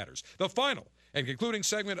all that matters. The final and concluding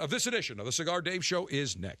segment of this edition of the Cigar Dave Show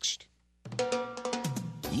is next.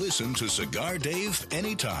 Listen to Cigar Dave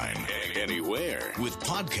anytime, anywhere, with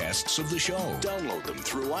podcasts of the show. Download them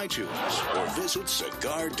through iTunes or visit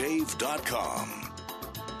CigarDave.com.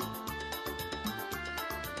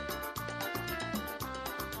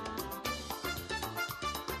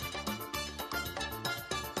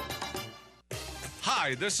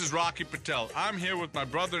 Hi, this is Rocky Patel. I'm here with my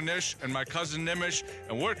brother Nish and my cousin Nimish,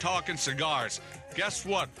 and we're talking cigars. Guess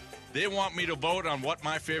what? They want me to vote on what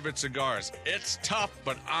my favorite cigar is. It's tough,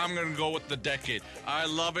 but I'm going to go with the Decade. I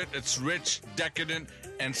love it. It's rich, decadent,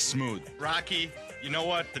 and smooth. Rocky, you know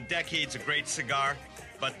what? The Decade's a great cigar.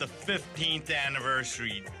 But the 15th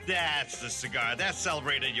anniversary, that's the cigar. That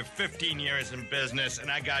celebrated your 15 years in business,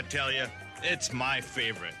 and I gotta tell you, it's my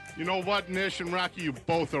favorite. You know what, Nish and Rocky, you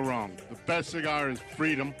both are wrong. The best cigar is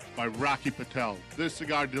Freedom by Rocky Patel. This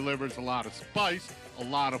cigar delivers a lot of spice, a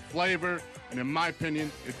lot of flavor, and in my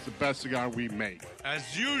opinion, it's the best cigar we make.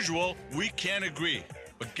 As usual, we can't agree.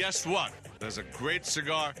 But guess what? There's a great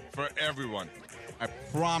cigar for everyone. I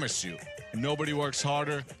promise you, nobody works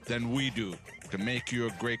harder than we do to make you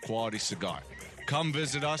a great quality cigar. Come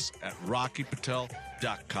visit us at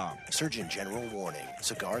RockyPatel.com. Surgeon General warning,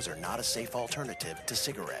 cigars are not a safe alternative to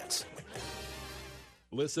cigarettes.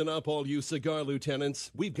 Listen up, all you cigar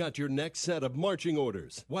lieutenants. We've got your next set of marching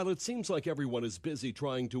orders. While it seems like everyone is busy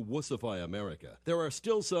trying to wussify America, there are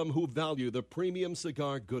still some who value the premium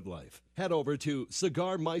cigar good life. Head over to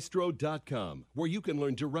CigarMaestro.com, where you can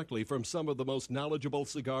learn directly from some of the most knowledgeable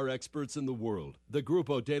cigar experts in the world. The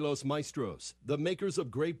Grupo de los Maestros, the makers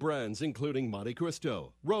of great brands including Monte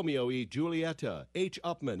Cristo, Romeo y Julieta, H.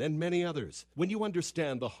 Upmann, and many others. When you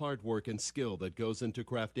understand the hard work and skill that goes into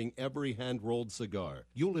crafting every hand-rolled cigar,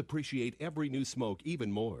 you'll appreciate every new smoke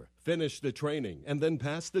even more. Finish the training and then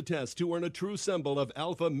pass the test to earn a true symbol of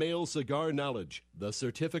alpha male cigar knowledge, the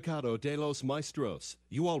Certificado de los Maestros.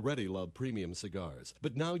 You already love premium cigars,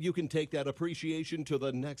 but now you can take that appreciation to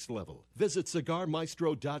the next level. Visit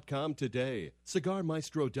CigarMaestro.com today.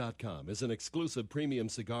 CigarMaestro.com is an exclusive premium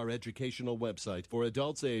cigar educational website for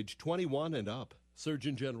adults age 21 and up.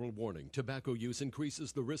 Surgeon General warning, tobacco use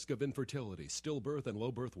increases the risk of infertility, stillbirth, and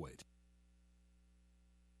low birth weight.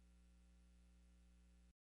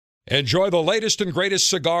 Enjoy the latest and greatest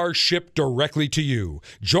cigars shipped directly to you.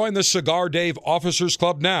 Join the Cigar Dave Officers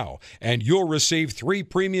Club now, and you'll receive 3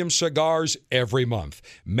 premium cigars every month.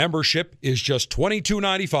 Membership is just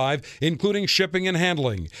 $22.95, including shipping and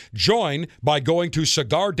handling. Join by going to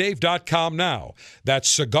CigarDave.com now.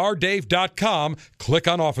 That's CigarDave.com. Click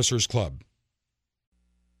on Officers Club.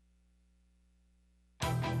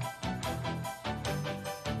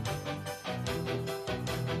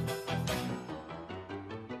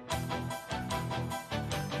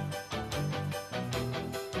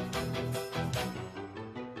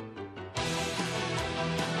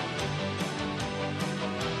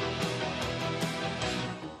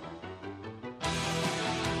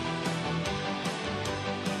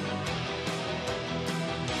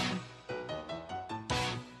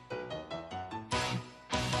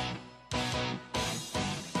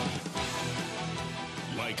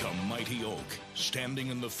 Like a mighty oak, standing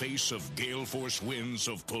in the face of gale force winds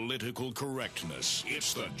of political correctness,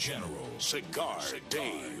 it's the General Cigar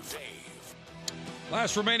Dave.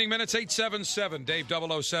 Last remaining minutes, 877, Dave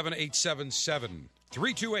 007, 877,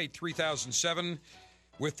 328, 3007.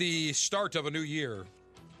 With the start of a new year,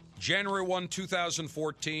 January 1,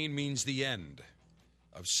 2014 means the end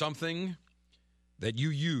of something that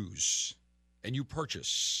you use and you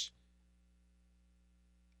purchase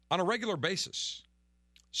on a regular basis.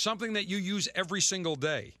 Something that you use every single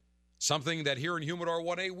day. Something that here in Humidor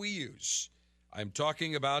 1A we use. I'm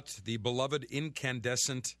talking about the beloved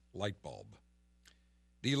incandescent light bulb.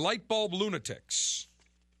 The light bulb lunatics,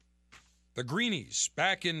 the greenies,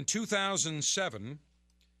 back in 2007,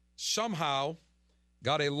 somehow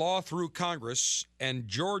got a law through Congress, and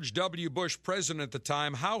George W. Bush, president at the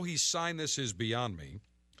time, how he signed this is beyond me.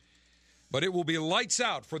 But it will be lights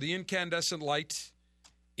out for the incandescent light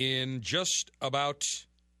in just about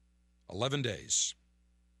 11 days.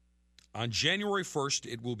 On January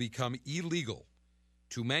 1st, it will become illegal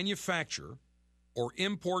to manufacture or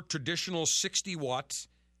import traditional 60-watt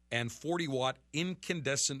and 40-watt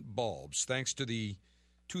incandescent bulbs, thanks to the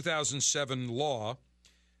 2007 law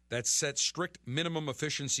that set strict minimum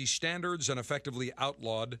efficiency standards and effectively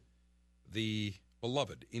outlawed the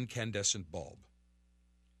beloved incandescent bulb.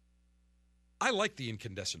 I like the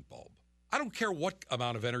incandescent bulb. I don't care what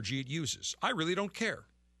amount of energy it uses. I really don't care.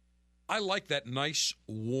 I like that nice,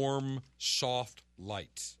 warm, soft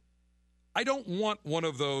light. I don't want one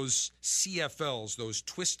of those CFLs, those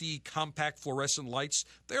twisty, compact fluorescent lights.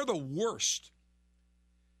 They're the worst.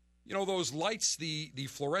 You know, those lights, the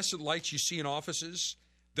fluorescent lights you see in offices,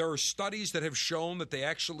 there are studies that have shown that they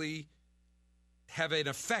actually have an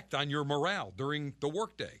effect on your morale during the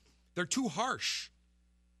workday. They're too harsh.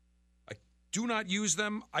 I do not use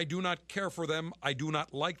them. I do not care for them. I do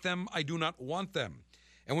not like them. I do not want them.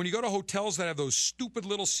 And when you go to hotels that have those stupid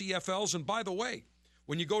little CFLs, and by the way,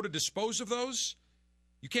 when you go to dispose of those,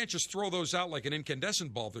 you can't just throw those out like an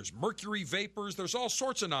incandescent bulb. There's mercury vapors. There's all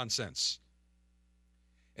sorts of nonsense.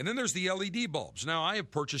 And then there's the LED bulbs. Now, I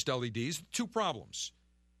have purchased LEDs. 2 problems.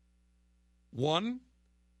 One,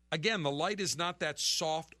 again, the light is not that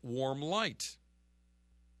soft, warm light.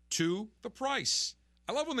 to the price.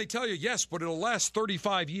 I love when they tell you, yes, but it'll last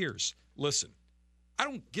 35 years. Listen, I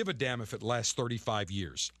don't give a damn if it lasts 35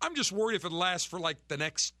 years. I'm just worried if it lasts for like the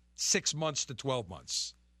next 6 months to 12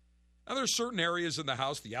 months. Now, there's certain areas in the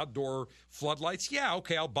house, the outdoor floodlights. Yeah,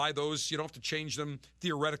 okay, I'll buy those. You don't have to change them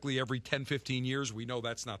theoretically every 10, 15 years. We know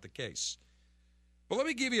that's not the case. But let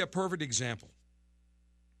me give you a perfect example.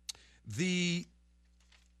 The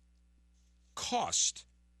cost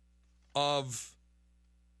of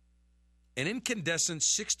an incandescent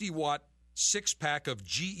 60-watt six-pack of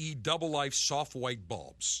GE Double Life soft white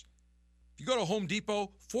bulbs. If you go to Home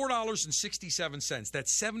Depot, $4.67.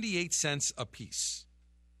 That's 78 cents a piece.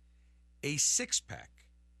 A six-pack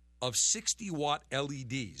of 60-watt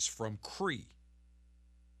LEDs from Cree,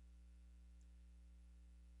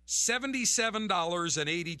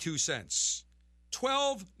 $77.82.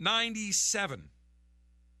 $12.97.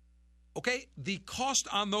 Okay, the cost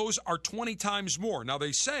on those are 20 times more. Now,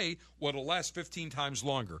 they say, well, it'll last 15 times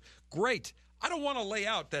longer. Great. I don't want to lay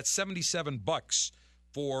out that $77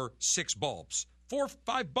 for 6 bulbs. $4,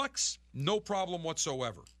 $5, no problem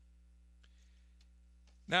whatsoever.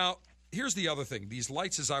 Now, here's the other thing. These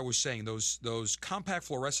lights, as I was saying, those compact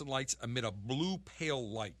fluorescent lights emit a blue pale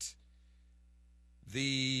light.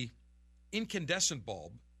 The incandescent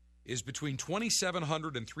bulb is between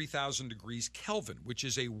 2,700 and 3,000 degrees Kelvin, which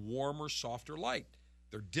is a warmer, softer light.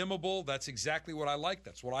 They're dimmable. That's exactly what I like.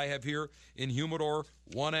 That's what I have here in Humidor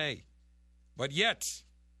 1A. But yet,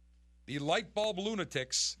 the light bulb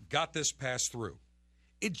lunatics got this passed through.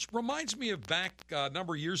 It reminds me of back a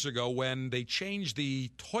number of years ago when they changed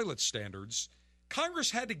the toilet standards.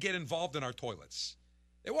 Congress had to get involved in our toilets.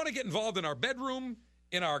 They want to get involved in our bedroom,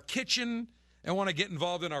 in our kitchen. They want to get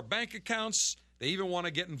involved in our bank accounts. They even want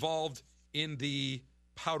to get involved in the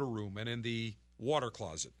powder room and in the water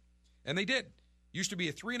closet. And they did. Used to be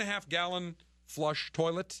a 3.5-gallon flush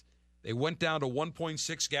toilet. They went down to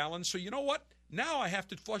 1.6 gallons. So you know what? Now I have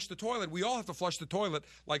to flush the toilet. We all have to flush the toilet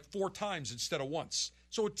like 4 times instead of once.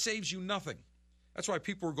 So it saves you nothing. That's why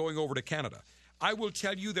people are going over to Canada. I will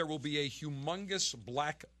tell you there will be a humongous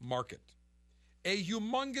black market. A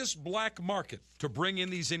humongous black market to bring in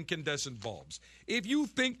these incandescent bulbs. If you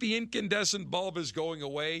think the incandescent bulb is going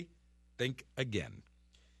away, think again.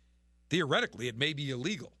 Theoretically, it may be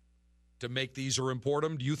illegal to make these or import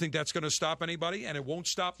them. Do you think that's going to stop anybody? And it won't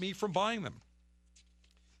stop me from buying them.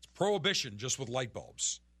 It's prohibition just with light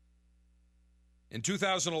bulbs. In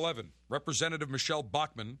 2011, Representative Michelle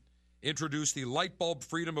Bachmann introduced the Light Bulb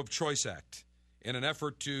Freedom of Choice Act in an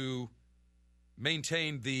effort to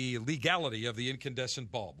maintain the legality of the incandescent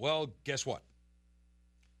bulb. Well, guess what?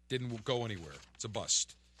 Didn't go anywhere. It's a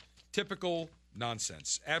bust. Typical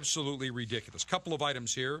nonsense. Absolutely ridiculous. Couple of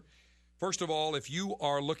items here. First of all, if you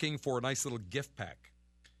are looking for a nice little gift pack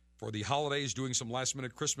for the holidays, doing some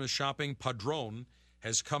last-minute Christmas shopping, Padron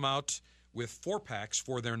has come out with 4 packs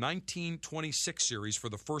for their 1926 series for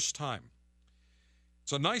the first time.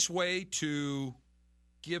 It's a nice way to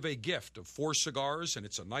give a gift of 4 cigars, and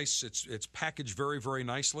it's packaged very, very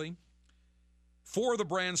nicely. 4 of the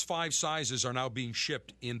brand's 5 sizes are now being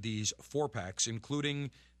shipped in these 4 packs,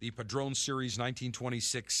 including the Padron Series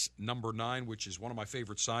 1926 number 9, which is one of my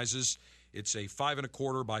favorite sizes. It's a 5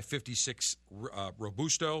 1/4 by 56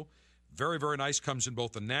 Robusto. Very, very nice. Comes in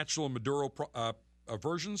both the natural and Maduro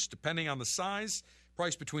versions, depending on the size.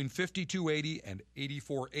 Priced between $52.80 and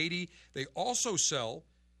 $84.80. They also sell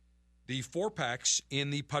the 4 packs in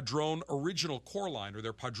the Padron Original Core line, or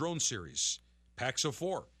their Padron series. Packs of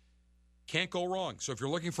 4. Can't go wrong. So if you're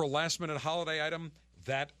looking for a last-minute holiday item,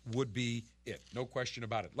 that would be it. No question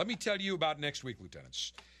about it. Let me tell you about next week,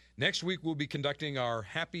 Lieutenants. Next week, we'll be conducting our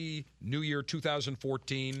Happy New Year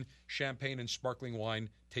 2014 champagne and sparkling wine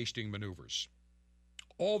tasting maneuvers.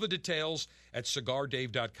 All the details at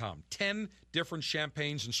CigarDave.com. 10 different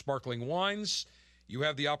champagnes and sparkling wines. You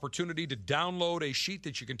have the opportunity to download a sheet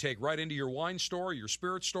that you can take right into your wine store, your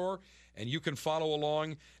spirit store, and you can follow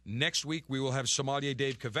along. Next week, we will have sommelier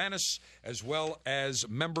Dave Cavanis, as well as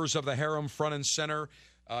members of the harem front and center,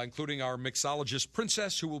 including our mixologist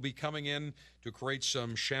Princess, who will be coming in to create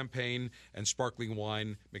some champagne and sparkling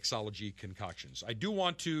wine mixology concoctions. I do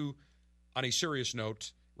want to, on a serious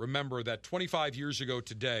note, remember that 25 years ago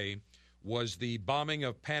today was the bombing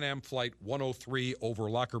of Pan Am Flight 103 over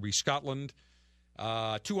Lockerbie, Scotland.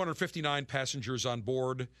 259 passengers on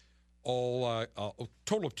board, a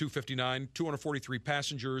total of 259, 243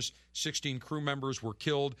 passengers, 16 crew members were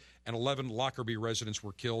killed, and 11 Lockerbie residents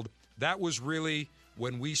were killed. That was really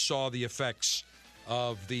when we saw the effects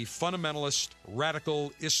of the fundamentalist,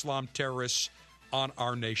 radical Islam terrorists on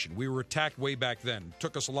our nation. We were attacked way back then. It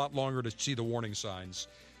took us a lot longer to see the warning signs.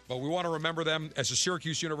 But we want to remember them. As a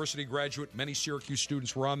Syracuse University graduate, many Syracuse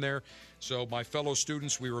students were on there. So my fellow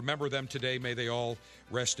students, we remember them today. May they all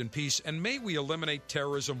rest in peace. And may we eliminate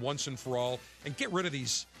terrorism once and for all and get rid of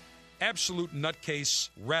these absolute nutcase,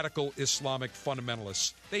 radical Islamic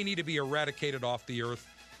fundamentalists. They need to be eradicated off the earth.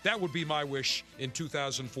 That would be my wish in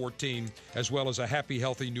 2014, as well as a happy,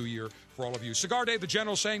 healthy new year for all of you. Cigar Dave, the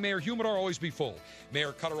General, saying, Mayor Humidor always be full.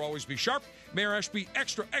 Mayor Cutter always be sharp. Mayor Ashby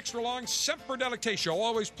extra, extra long. Semper Delectatio,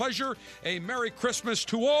 always pleasure. A Merry Christmas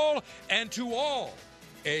to all, and to all,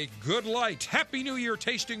 a good light. Happy New Year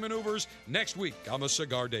tasting maneuvers next week on the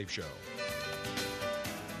Cigar Dave Show.